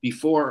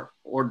before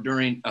or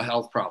during a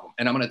health problem.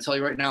 And I'm going to tell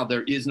you right now,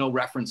 there is no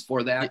reference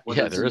for that.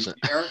 Yeah, there isn't.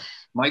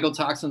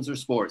 Mycotoxins or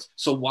spores.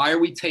 So why are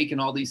we taking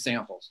all these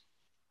samples?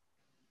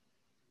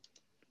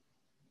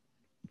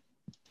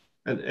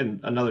 And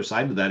another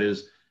side to that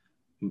is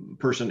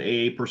person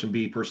A, person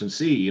B, person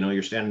C. You know,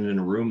 you're standing in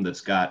a room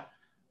that's got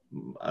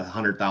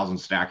 100,000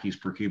 stackies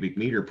per cubic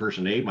meter.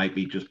 Person A might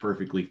be just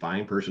perfectly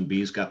fine. Person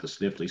B's got the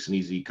sniffly,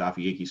 sneezy,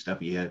 coffee, achy,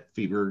 stuffy head,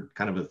 fever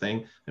kind of a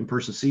thing. And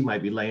person C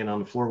might be laying on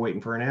the floor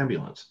waiting for an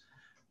ambulance.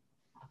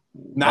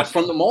 Not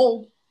from the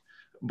mold.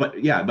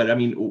 But yeah, but I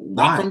mean,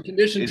 why? Not from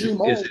condition 2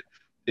 mold.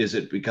 Is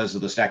it because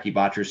of the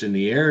Stachybotrys in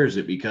the air? Is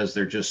it because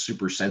they're just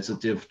super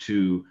sensitive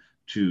to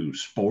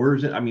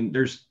spores? I mean,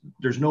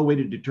 there's no way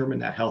to determine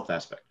that health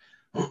aspect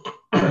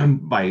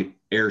by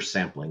air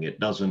sampling. It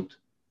doesn't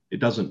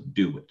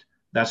do it.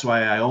 That's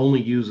why I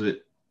only use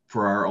it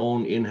for our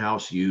own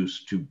in-house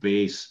use to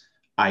base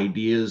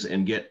ideas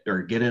and get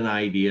an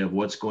idea of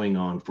what's going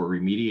on for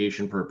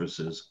remediation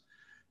purposes.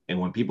 And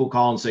when people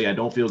call and say, I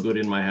don't feel good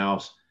in my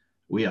house,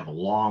 we have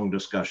long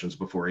discussions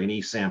before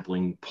any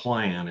sampling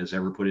plan is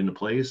ever put into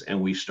place.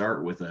 And we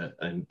start with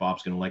and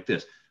Bob's going to like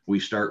this, we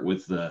start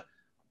with the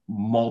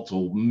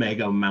multiple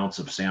mega amounts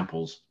of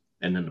samples,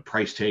 and then the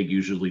price tag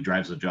usually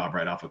drives the job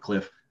right off a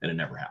cliff, and it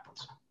never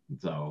happens.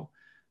 So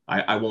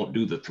I won't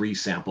do the 3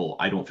 sample,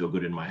 I don't feel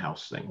good in my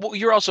house thing. Well,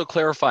 you're also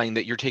clarifying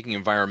that you're taking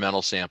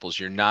environmental samples.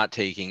 You're not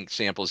taking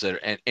samples that are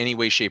in any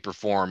way, shape, or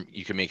form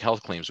you can make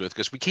health claims with,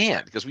 because we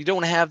can't, because we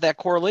don't have that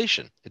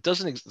correlation. It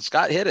doesn't,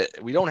 Scott hit it.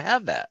 We don't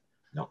have that.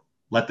 No,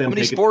 let them. How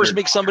many spores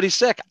make somebody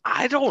sick?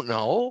 I don't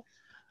know.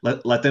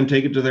 Let them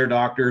take it to their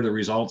doctor, the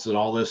results and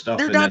all this stuff.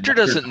 Their doctor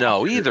doesn't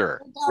know either.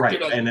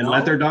 Right. And then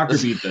let their doctor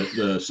be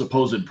the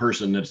supposed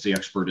person that's the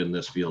expert in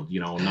this field.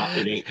 You know,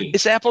 it ain't me.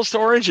 It's apples to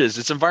oranges.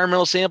 It's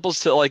environmental samples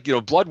to, like, you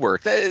know, blood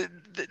work.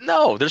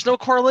 No, there's no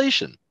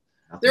correlation.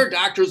 Their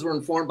doctors were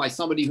informed by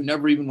somebody who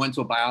never even went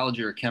to a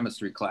biology or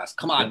chemistry class.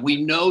 Come on,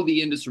 we know the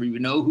industry. We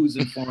know who's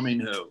informing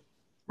who.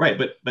 Right,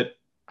 but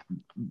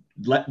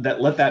let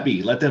that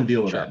be. Let them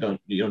deal with that. Don't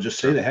just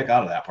stay the heck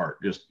out of that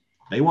part. Just,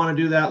 they want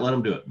to do that, let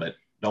them do it. But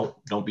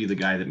don't be the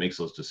guy that makes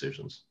those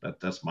decisions.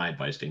 That's my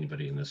advice to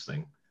anybody in this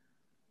thing.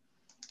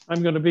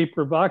 I'm going to be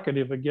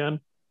provocative again.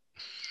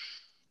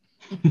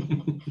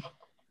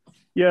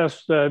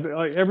 Yes,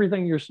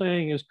 everything you're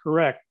saying is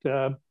correct.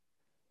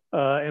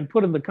 And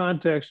put in the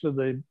context of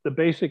the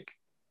basic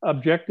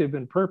objective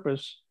and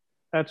purpose,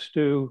 that's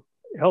to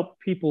help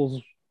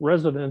people's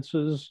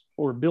residences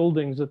or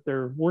buildings that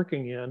they're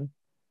working in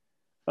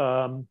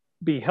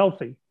be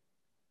healthy,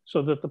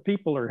 so that the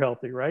people are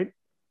healthy, right?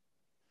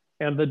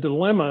 And the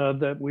dilemma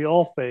that we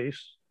all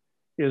face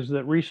is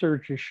that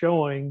research is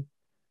showing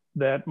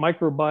that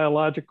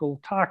microbiological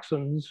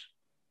toxins,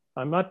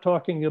 I'm not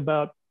talking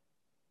about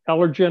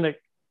allergenic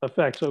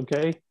effects,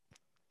 okay?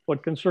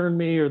 What concerned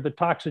me are the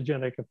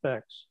toxigenic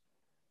effects.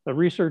 The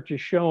research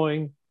is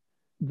showing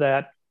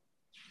that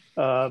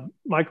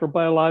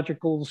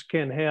microbiologicals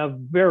can have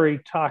very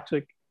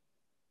toxic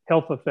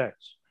health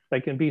effects.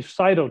 They can be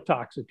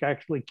cytotoxic,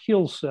 actually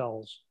kill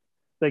cells.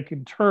 They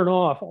can turn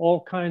off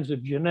all kinds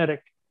of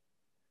genetic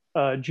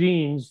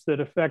genes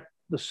that affect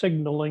the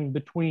signaling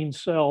between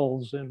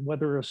cells, and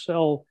whether a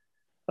cell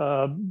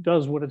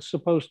does what it's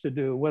supposed to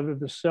do, whether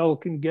the cell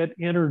can get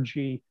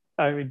energy,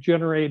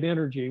 generate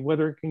energy,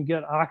 whether it can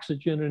get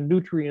oxygen and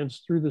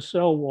nutrients through the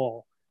cell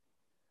wall.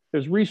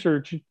 There's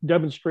research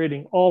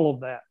demonstrating all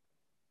of that.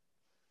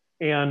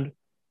 And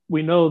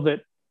we know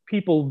that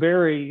people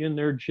vary in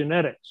their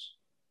genetics,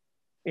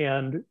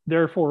 and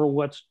therefore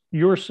what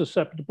you're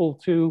susceptible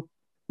to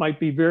might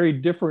be very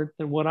different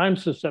than what I'm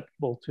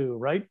susceptible to,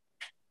 right?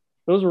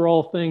 Those are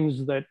all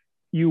things that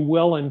you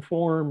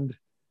well-informed,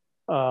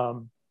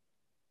 top-notch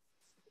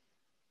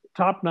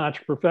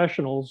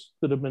professionals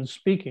that have been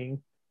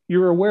speaking,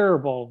 you're aware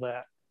of all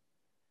that.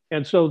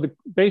 And so the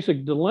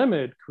basic dilemma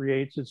it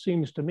creates, it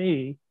seems to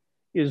me,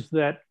 is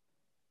that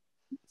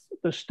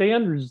the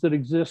standards that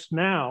exist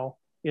now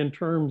in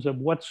terms of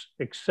what's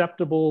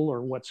acceptable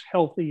or what's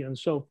healthy and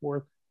so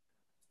forth,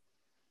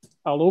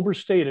 I'll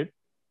overstate it,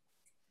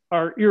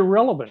 are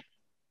irrelevant,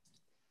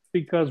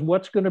 because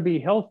what's going to be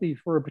healthy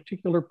for a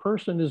particular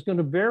person is going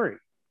to vary.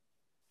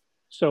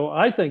 So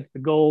I think the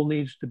goal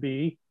needs to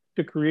be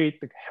to create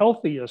the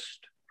healthiest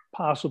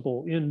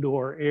possible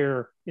indoor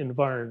air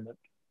environment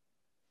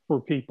for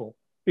people,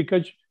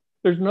 because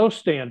there's no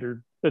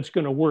standard that's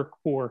going to work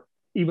for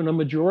even a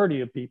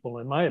majority of people,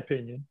 in my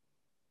opinion.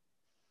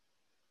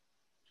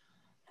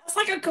 It's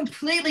like a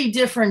completely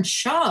different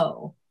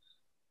show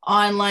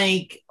on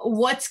like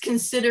what's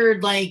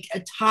considered like a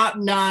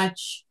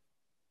top-notch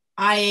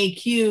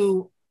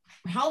IAQ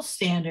health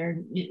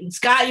standard.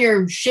 Scott,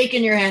 you're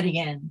shaking your head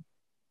again.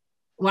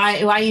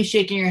 Why are you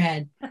shaking your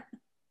head?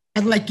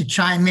 I'd like to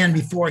chime in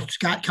before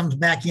Scott comes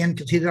back in,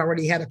 because he's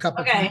already had a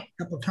couple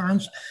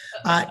turns.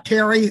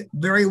 Terry,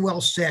 very well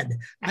said.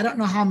 I don't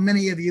know how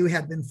many of you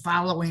have been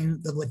following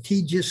the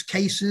litigious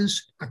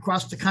cases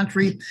across the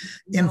country.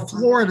 In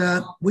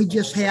Florida, we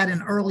just had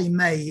in early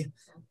May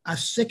a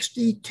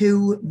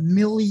 $62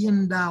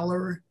 million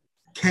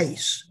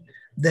case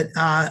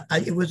that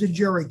it was a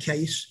jury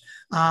case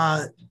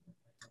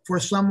for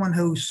someone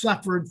who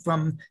suffered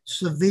from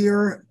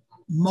severe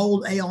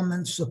mold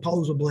ailments,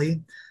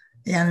 supposedly.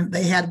 And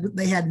they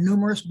had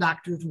numerous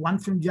doctors, one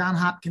from Johns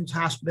Hopkins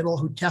Hospital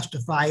who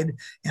testified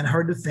in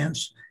her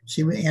defense.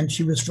 She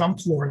was from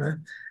Florida.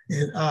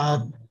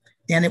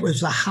 And it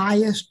was the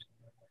highest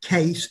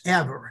case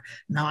ever.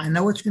 Now, I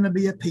know it's going to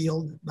be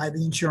appealed by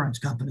the insurance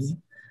company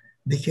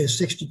because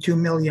 $62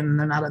 million,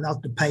 they're not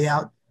enough to pay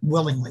out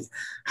willingly.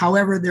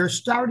 However, there's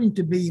starting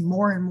to be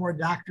more and more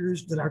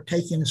doctors that are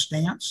taking a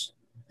stance.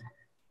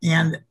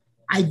 And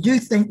I do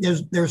think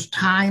there's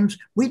times,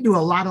 we do a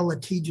lot of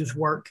litigious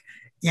work,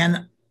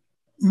 and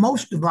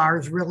most of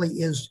ours really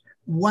is,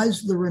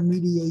 was the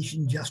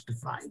remediation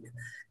justified?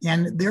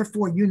 And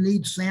therefore you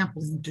need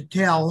sampling to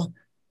tell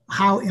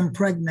how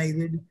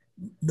impregnated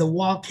the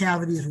wall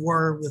cavities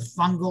were with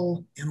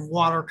fungal and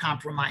water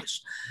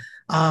compromise.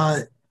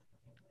 But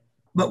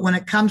when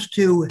it comes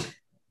to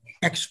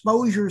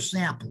exposure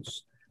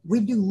samples,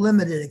 we do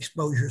limited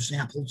exposure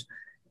samples,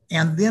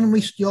 and then we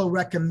still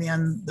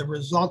recommend the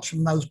results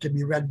from those to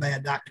be read by a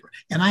doctor.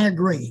 And I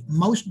agree,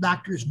 most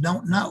doctors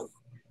don't know.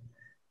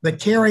 But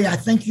Terry, I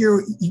think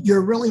you're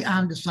really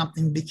onto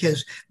something,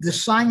 because the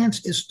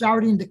science is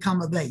starting to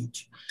come of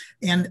age.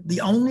 And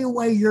the only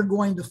way you're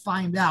going to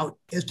find out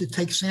is to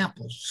take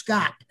samples.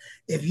 Scott,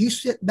 if you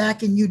sit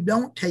back and you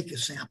don't take a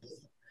sample,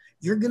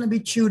 you're going to be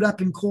chewed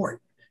up in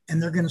court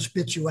and they're going to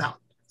spit you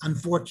out,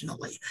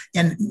 unfortunately.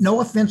 And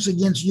no offense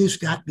against you,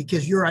 Scott,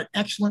 because you're an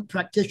excellent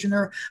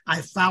practitioner.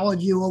 I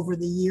followed you over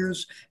the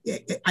years.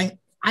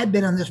 I've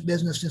been in this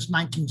business since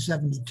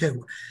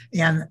 1972.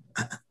 And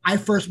I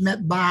first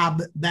met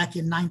Bob back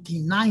in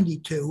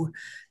 1992.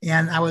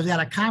 And I was at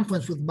a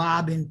conference with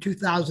Bob in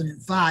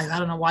 2005. I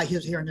don't know why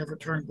his hair never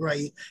turned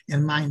gray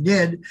and mine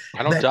did.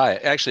 I don't dye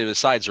it. Actually, the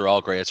sides are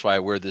all gray. That's why I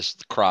wear this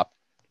crop.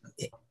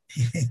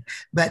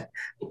 But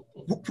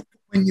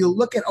when you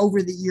look at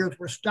over the years,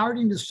 we're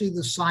starting to see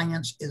the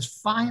science is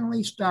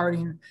finally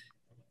starting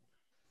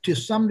to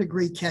some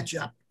degree catch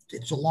up.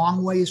 It's a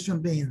long ways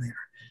from being there,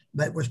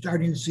 but we're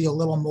starting to see a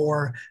little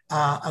more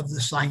of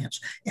the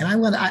science. And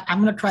I'm going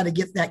to try to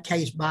get that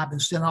case, Bob,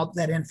 and send out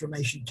that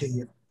information to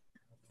you.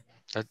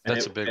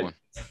 That's a big one.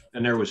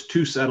 And there was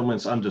 2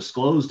 settlements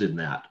undisclosed in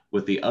that.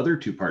 With the other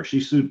 2 parts, she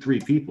sued 3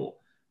 people,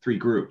 3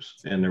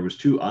 groups, and there was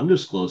 2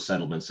 undisclosed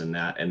settlements in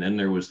that. And then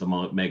there was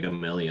the Mega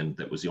Million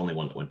that was the only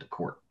one that went to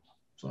court.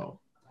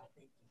 So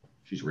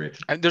she's rich.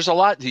 And there's a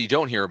lot that you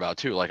don't hear about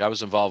too. Like I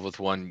was involved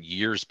with one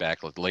years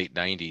back, like late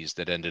 90s,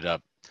 that ended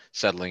up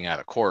settling out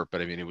of court.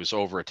 But I mean, it was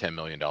over a $10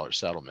 million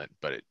settlement,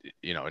 but it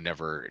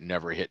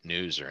never hit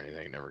news or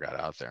anything, never got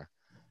out there.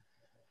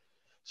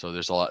 So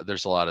there's a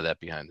lot of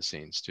that behind the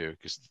scenes too,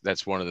 because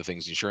that's one of the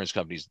things insurance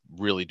companies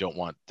really don't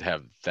want to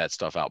have that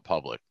stuff out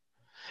public,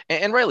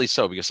 and rightly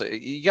so, because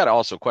you got to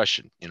also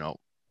question,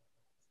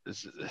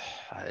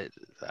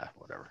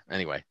 whatever.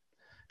 Anyway,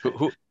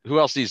 who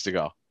else needs to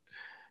go?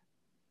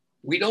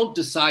 We don't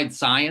decide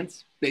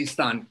science based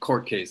on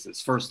court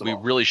cases, first of all.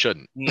 We really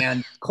shouldn't.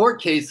 And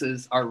court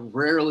cases are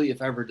rarely,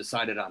 if ever,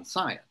 decided on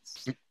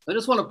science. I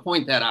just want to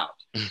point that out.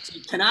 So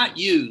you cannot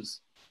use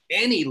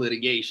any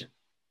litigation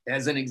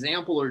as an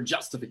example or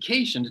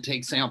justification to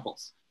take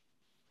samples.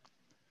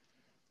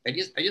 I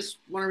just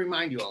want to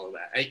remind you all of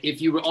that.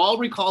 If you all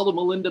recall the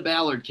Melinda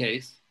Ballard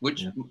case,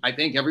 which I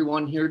think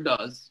everyone here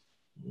does,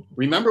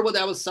 remember what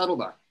that was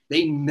settled on.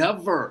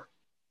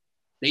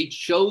 They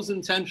chose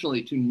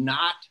intentionally to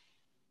not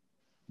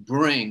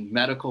bring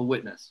medical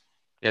witness.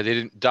 Yeah, they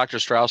didn't. Dr.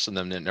 Strauss and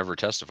them never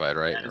testified,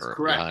 right? That is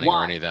correct.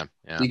 Or any of them.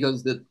 Yeah.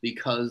 Because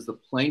the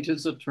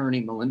plaintiff's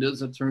attorney,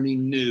 Melinda's attorney,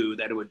 knew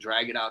that it would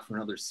drag it out for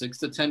another 6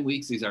 to 10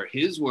 weeks. These are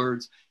his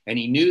words, and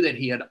he knew that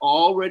he had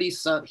already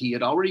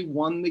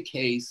won the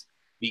case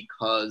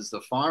because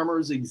the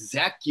farmers'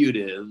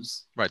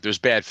 executives, right, there's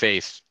bad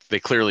faith. They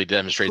clearly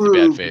demonstrate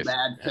the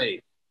bad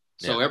faith.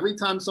 So every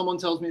time someone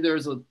tells me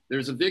there's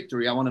a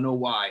victory, I want to know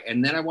why.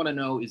 And then I want to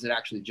know, is it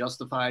actually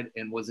justified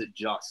and was it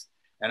just?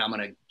 And I'm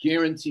going to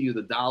guarantee you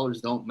the dollars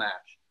don't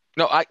match.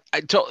 No,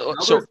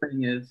 Another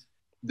thing is,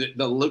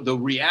 the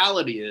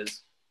reality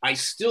is, I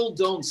still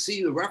don't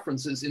see the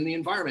references in the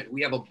environment.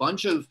 We have a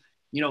bunch of,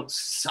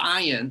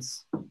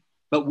 science,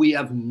 but we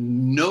have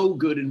no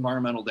good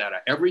environmental data.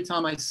 Every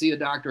time I see a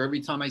doctor,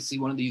 every time I see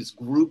one of these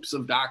groups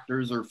of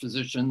doctors or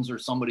physicians or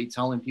somebody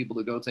telling people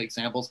to go take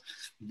samples,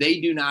 they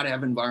do not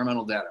have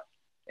environmental data.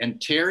 And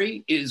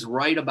Terry is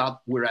right about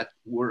we're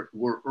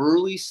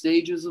early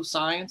stages of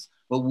science,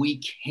 but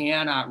we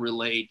cannot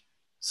relate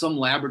some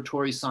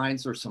laboratory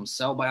science or some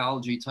cell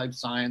biology type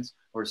science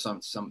or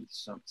some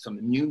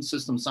immune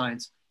system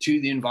science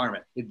to the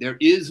environment. There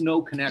is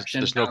no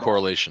connection. There's no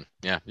correlation.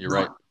 Yeah, you're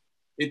right.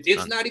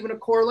 It's not even a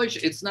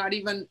correlation. It's not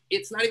even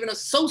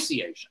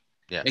association.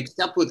 Yeah.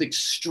 Except with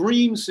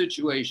extreme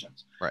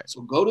situations. Right.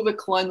 So go to the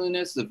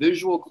cleanliness, the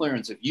visual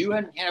clearance. If you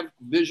have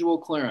visual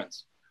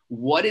clearance,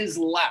 what is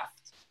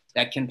left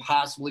that can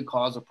possibly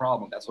cause a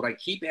problem? That's what I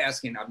keep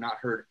asking. I've not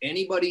heard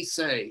anybody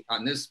say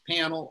on this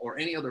panel or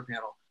any other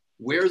panel,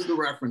 where's the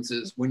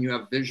references when you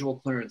have visual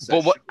clearance?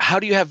 Well, how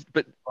do you have,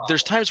 but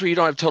there's times where you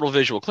don't have total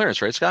visual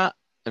clearance, right, Scott?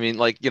 I mean,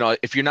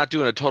 if you're not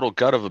doing a total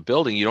gut of a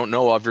building, you don't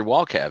know every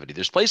wall cavity.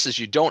 There's places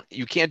you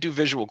can't do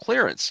visual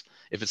clearance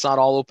if it's not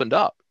all opened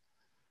up.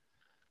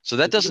 So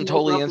that doesn't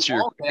totally answer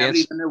your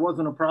cavity. And there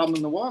wasn't a problem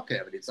in the wall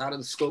cavity. It's out of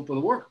the scope of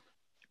the work.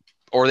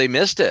 Or they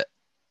missed it.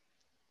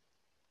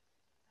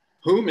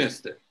 Who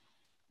missed it?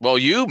 Well,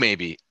 you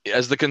maybe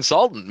as the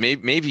consultant,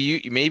 maybe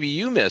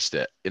you missed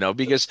it,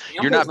 because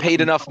you're not paid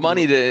enough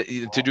money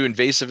to do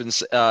invasive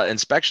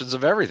inspections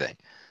of everything.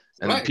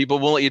 And people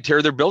won't let you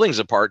tear their buildings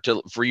apart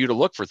for you to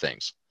look for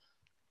things.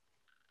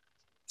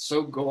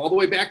 So go all the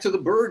way back to the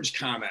Burge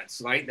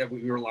comments, right? That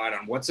we relied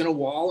on. What's in a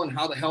wall and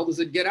how the hell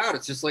does it get out?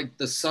 It's just like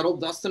the subtle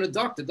dust in a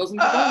duct. It doesn't.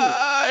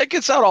 It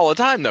gets out all the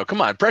time, though.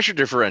 Come on, pressure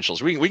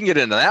differentials. We can get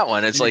into that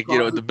one. It's like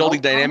the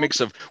building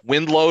dynamics of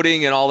wind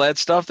loading and all that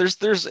stuff. There's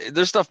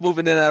stuff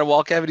moving in and out of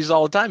wall cavities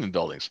all the time in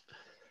buildings.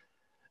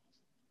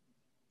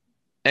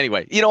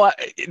 Anyway,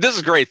 this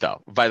is great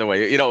though. By the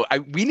way,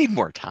 we need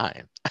more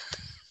time.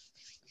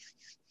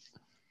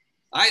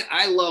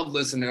 I love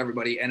listening to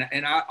everybody,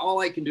 and all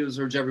I can do is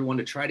urge everyone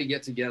to try to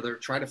get together,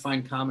 try to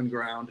find common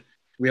ground.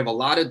 We have a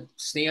lot of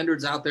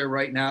standards out there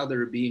right now that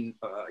are being,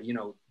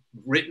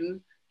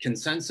 written.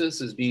 Consensus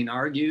is being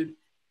argued.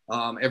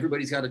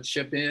 Everybody's got to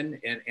chip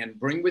in and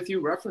bring with you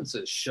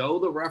references. Show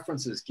the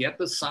references. Get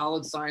the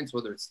solid science,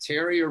 whether it's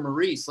Terry or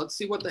Maurice. Let's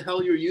see what the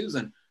hell you're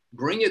using.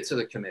 Bring it to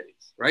the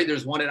committees, right?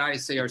 There's one at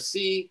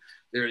ISARC.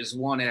 There's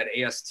one at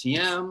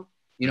ASTM.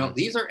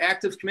 These are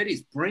active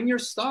committees. Bring your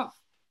stuff.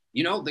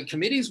 The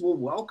committees will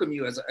welcome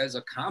you as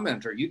a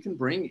commenter. You can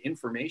bring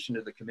information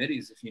to the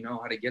committees if you know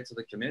how to get to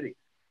the committee.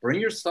 Bring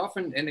your stuff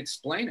and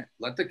explain it.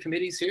 Let the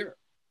committees hear.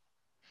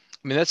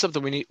 I mean, that's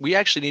something we need. We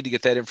actually need to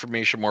get that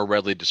information more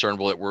readily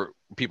discernible, where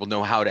people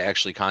know how to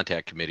actually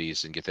contact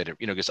committees and get that.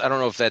 Because I don't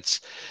know if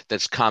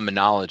that's common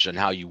knowledge on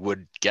how you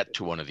would get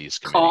to one of these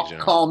committees.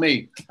 Call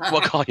me.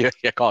 Well, call you.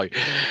 Yeah, call you.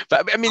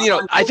 But I mean,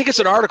 I think it's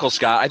an article,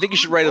 Scott. I think you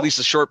should write at least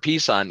a short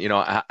piece on,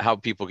 how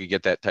people could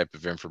get that type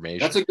of information.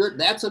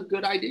 That's a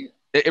good idea.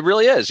 It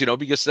really is,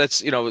 because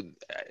that's,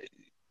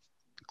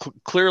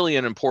 clearly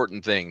an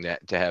important thing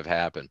to have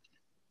happen.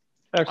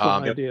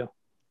 Excellent idea.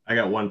 I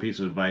got one piece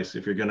of advice.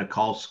 If you're going to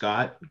call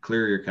Scott,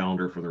 clear your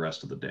calendar for the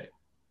rest of the day.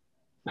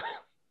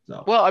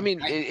 So. Well, I mean,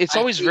 it's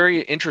always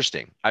very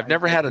interesting. I've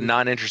never had a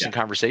non-interesting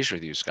conversation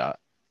with you, Scott,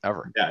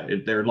 ever. Yeah,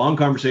 they're long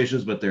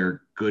conversations, but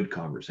they're good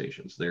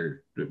conversations.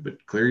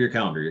 But clear your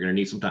calendar. You're going to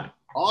need some time.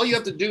 All you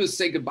have to do is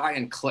say goodbye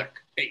and click.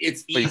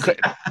 It's easy.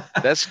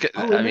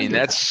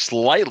 That's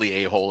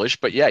slightly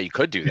a-hole-ish, but yeah, you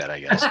could do that, I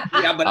guess.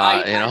 Yeah, but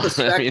I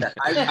respect that.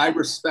 I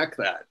respect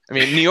that. I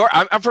mean, New York.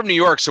 I'm from New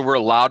York, so we're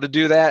allowed to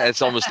do that.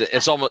 It's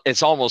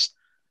almost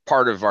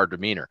part of our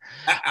demeanor.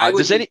 I'd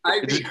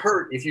be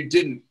hurt if you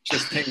didn't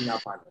just hang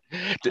up on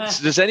it.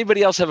 Does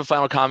anybody else have a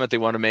final comment they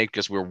want to make?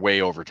 Because we're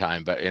way over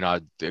time, but I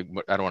don't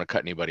want to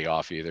cut anybody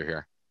off either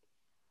here.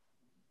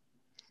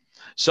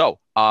 So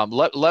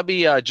let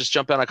me just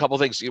jump on a couple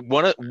of things.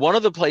 One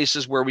of the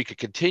places where we could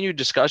continue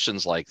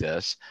discussions like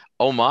this,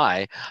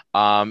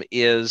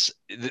 is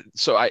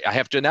so I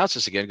have to announce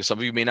this again because some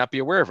of you may not be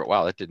aware of it.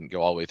 Wow, that didn't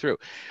go all the way through.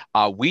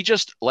 We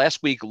just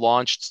last week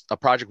launched a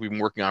project we've been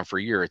working on for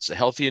a year. It's the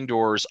Healthy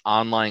Indoors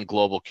Online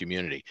Global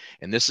Community,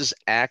 and this is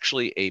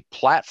actually a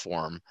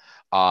platform.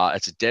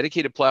 It's a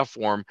dedicated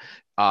platform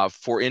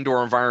for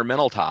indoor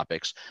environmental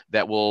topics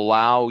that will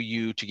allow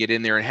you to get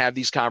in there and have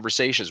these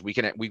conversations. We're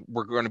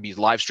going to be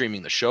live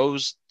streaming the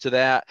shows to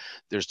that.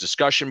 There's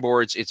discussion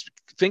boards.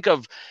 Think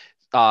of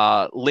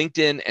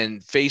LinkedIn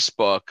and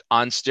Facebook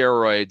on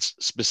steroids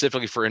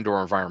specifically for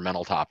indoor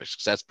environmental topics,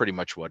 because that's pretty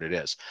much what it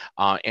is.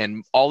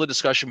 And all the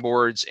discussion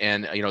boards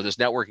and this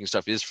networking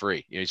stuff is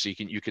free. So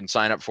you can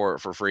sign up for it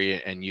for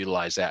free and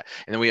utilize that.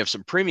 And then we have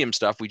some premium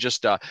stuff. We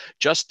just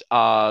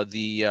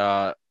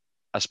the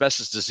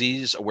Asbestos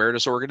Disease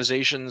Awareness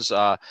Organization's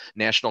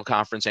national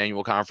conference,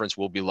 annual conference.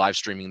 We'll be live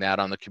streaming that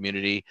on the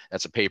community.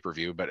 That's a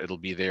pay-per-view, but it'll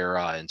be there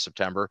in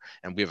September.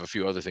 And we have a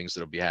few other things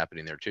that'll be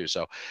happening there too.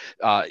 So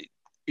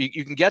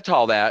you can get to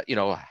all that.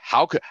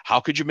 How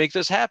could you make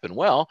this happen?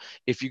 Well,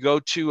 if you go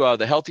to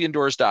the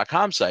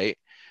healthyindoors.com site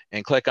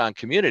and click on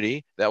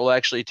community, that will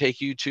actually take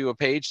you to a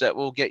page that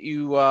will get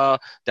you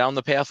down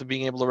the path of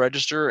being able to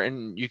register,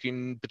 and you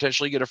can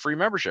potentially get a free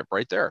membership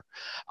right there.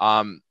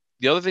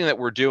 The other thing that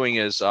we're doing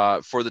is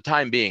for the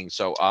time being,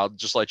 so I'll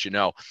just let you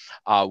know,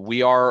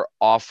 we are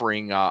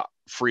offering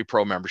free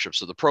pro membership.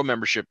 So the pro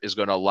membership is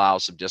going to allow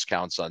some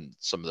discounts on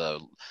some of the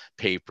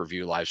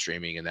pay-per-view live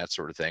streaming and that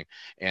sort of thing,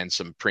 and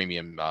some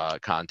premium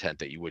content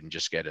that you wouldn't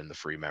just get in the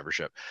free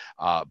membership.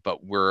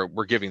 But we're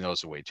giving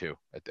those away too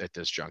at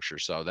this juncture.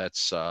 So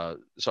that's so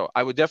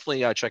I would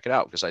definitely check it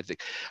out, because I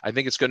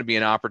think it's going to be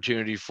an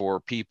opportunity for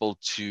people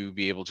to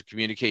be able to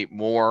communicate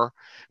more.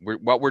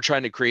 What we're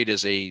trying to create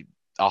is a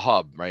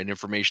hub, right? An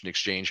information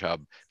exchange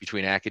hub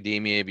between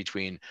academia,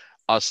 between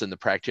us and the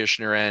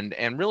practitioner end,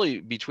 and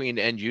really between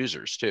end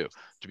users too,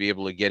 to be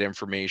able to get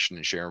information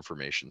and share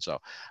information. So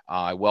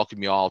I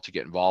welcome you all to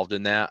get involved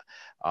in that.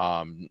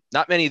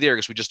 Not many there,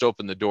 because we just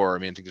opened the door. I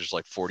mean, I think there's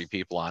like 40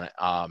 people on it.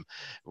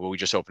 Well, we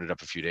just opened it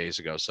up a few days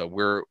ago. So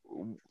we're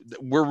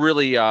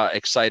really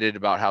excited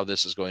about how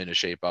this is going to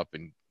shape up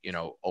and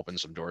open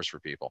some doors for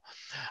people.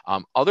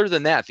 Other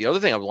than that, the other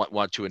thing I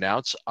want to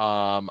announce,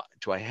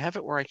 do I have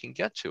it where I can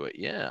get to it?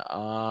 Yeah.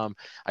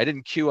 I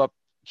didn't queue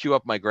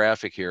up my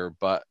graphic here,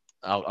 but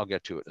I'll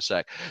get to it in a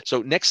sec.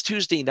 So next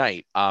Tuesday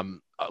night,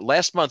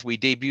 last month we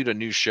debuted a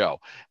new show,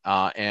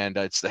 and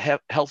it's the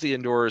Healthy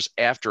Indoors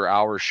After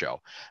Hours show.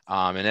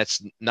 And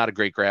that's not a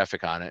great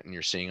graphic on it, and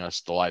you're seeing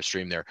us the live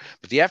stream there.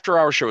 But the After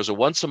Hours show is a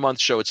once a month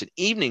show. It's an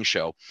evening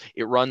show.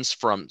 It runs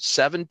from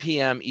 7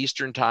 p.m.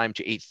 Eastern time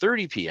to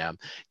 8:30 p.m.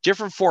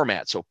 Different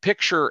format. So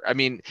picture, I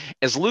mean,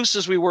 as loose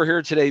as we were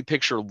here today,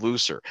 picture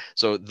looser.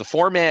 So the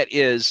format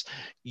is,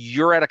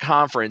 you're at a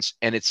conference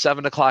and it's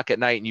 7 o'clock at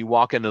night, and you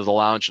walk into the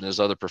lounge and there's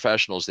other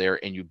professionals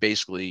there, and you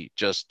basically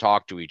just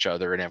talk to each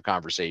other and have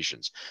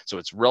conversations. So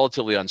it's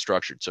relatively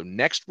unstructured. So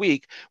next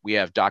week we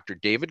have Dr.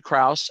 David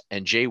Kraus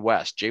and Jay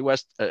West. Jay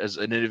West as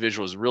an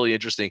individual is really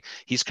interesting.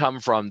 He's come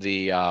from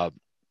the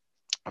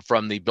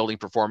building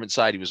performance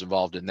side. He was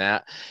involved in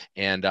that,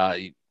 and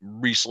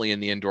recently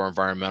in the indoor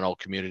environmental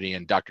community.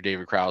 And Dr.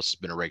 David Kraus has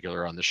been a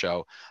regular on the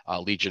show,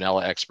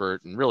 Legionella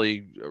expert, and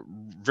really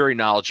very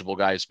knowledgeable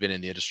guy who's been in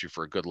the industry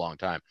for a good long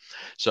time.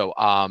 So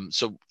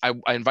so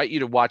I invite you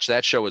to watch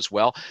that show as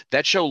well.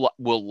 That show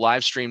will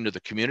live stream to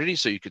the community,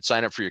 so you could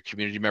sign up for your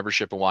community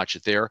membership and watch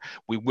it there.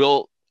 We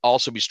will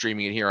also be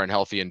streaming it here on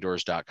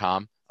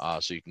healthyindoors.com.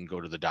 So you can go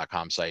to the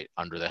 .com site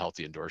under the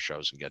Healthy Indoors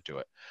shows and get to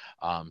it.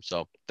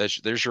 So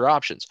there's your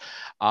options.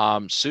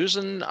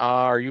 Susan,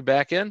 are you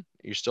back in?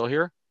 Are you still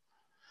here?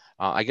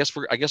 I guess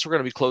we're going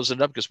to be closing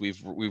it up, because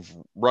we've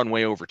run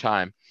way over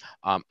time.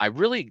 I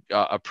really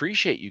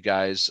appreciate you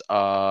guys.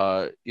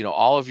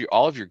 All of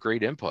your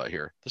great input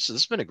here. This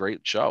has been a great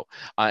show.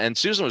 And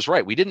Susan was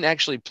right. We didn't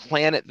actually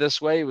plan it this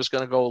way. It was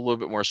going to go a little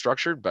bit more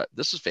structured, but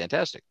this is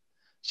fantastic.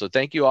 So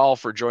thank you all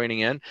for joining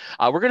in.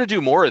 We're going to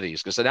do more of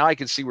these, because now I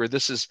can see where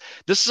this is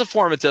a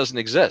form that doesn't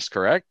exist,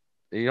 correct?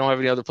 You don't have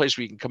any other place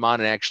where you can come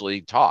on and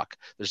actually talk.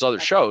 There's other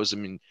shows. I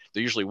mean,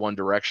 they're usually one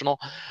directional.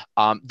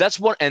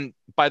 That's one. And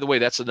by the way,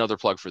 that's another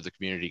plug for the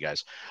community,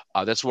 guys.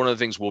 That's one of the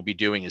things we'll be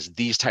doing, is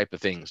these type of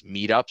things,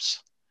 meetups,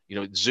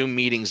 Zoom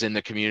meetings in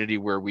the community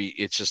where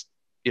it's just,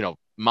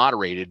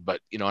 moderated, but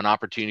an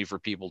opportunity for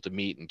people to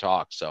meet and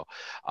talk. So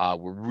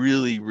we're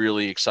really,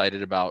 really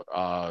excited about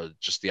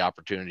just the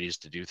opportunities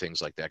to do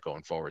things like that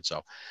going forward.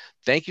 So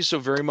thank you so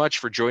very much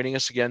for joining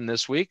us again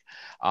this week.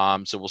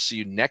 So we'll see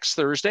you next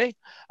Thursday,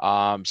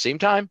 same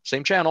time,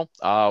 same channel,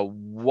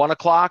 1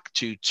 o'clock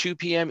to 2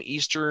 p.m.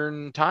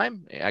 Eastern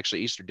time,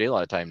 actually Eastern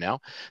Daylight Time now.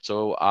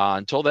 So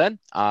until then,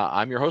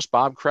 I'm your host,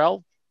 Bob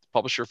Krell,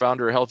 publisher,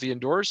 founder of Healthy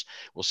Indoors.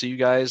 We'll see you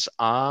guys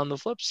on the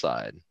flip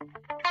side.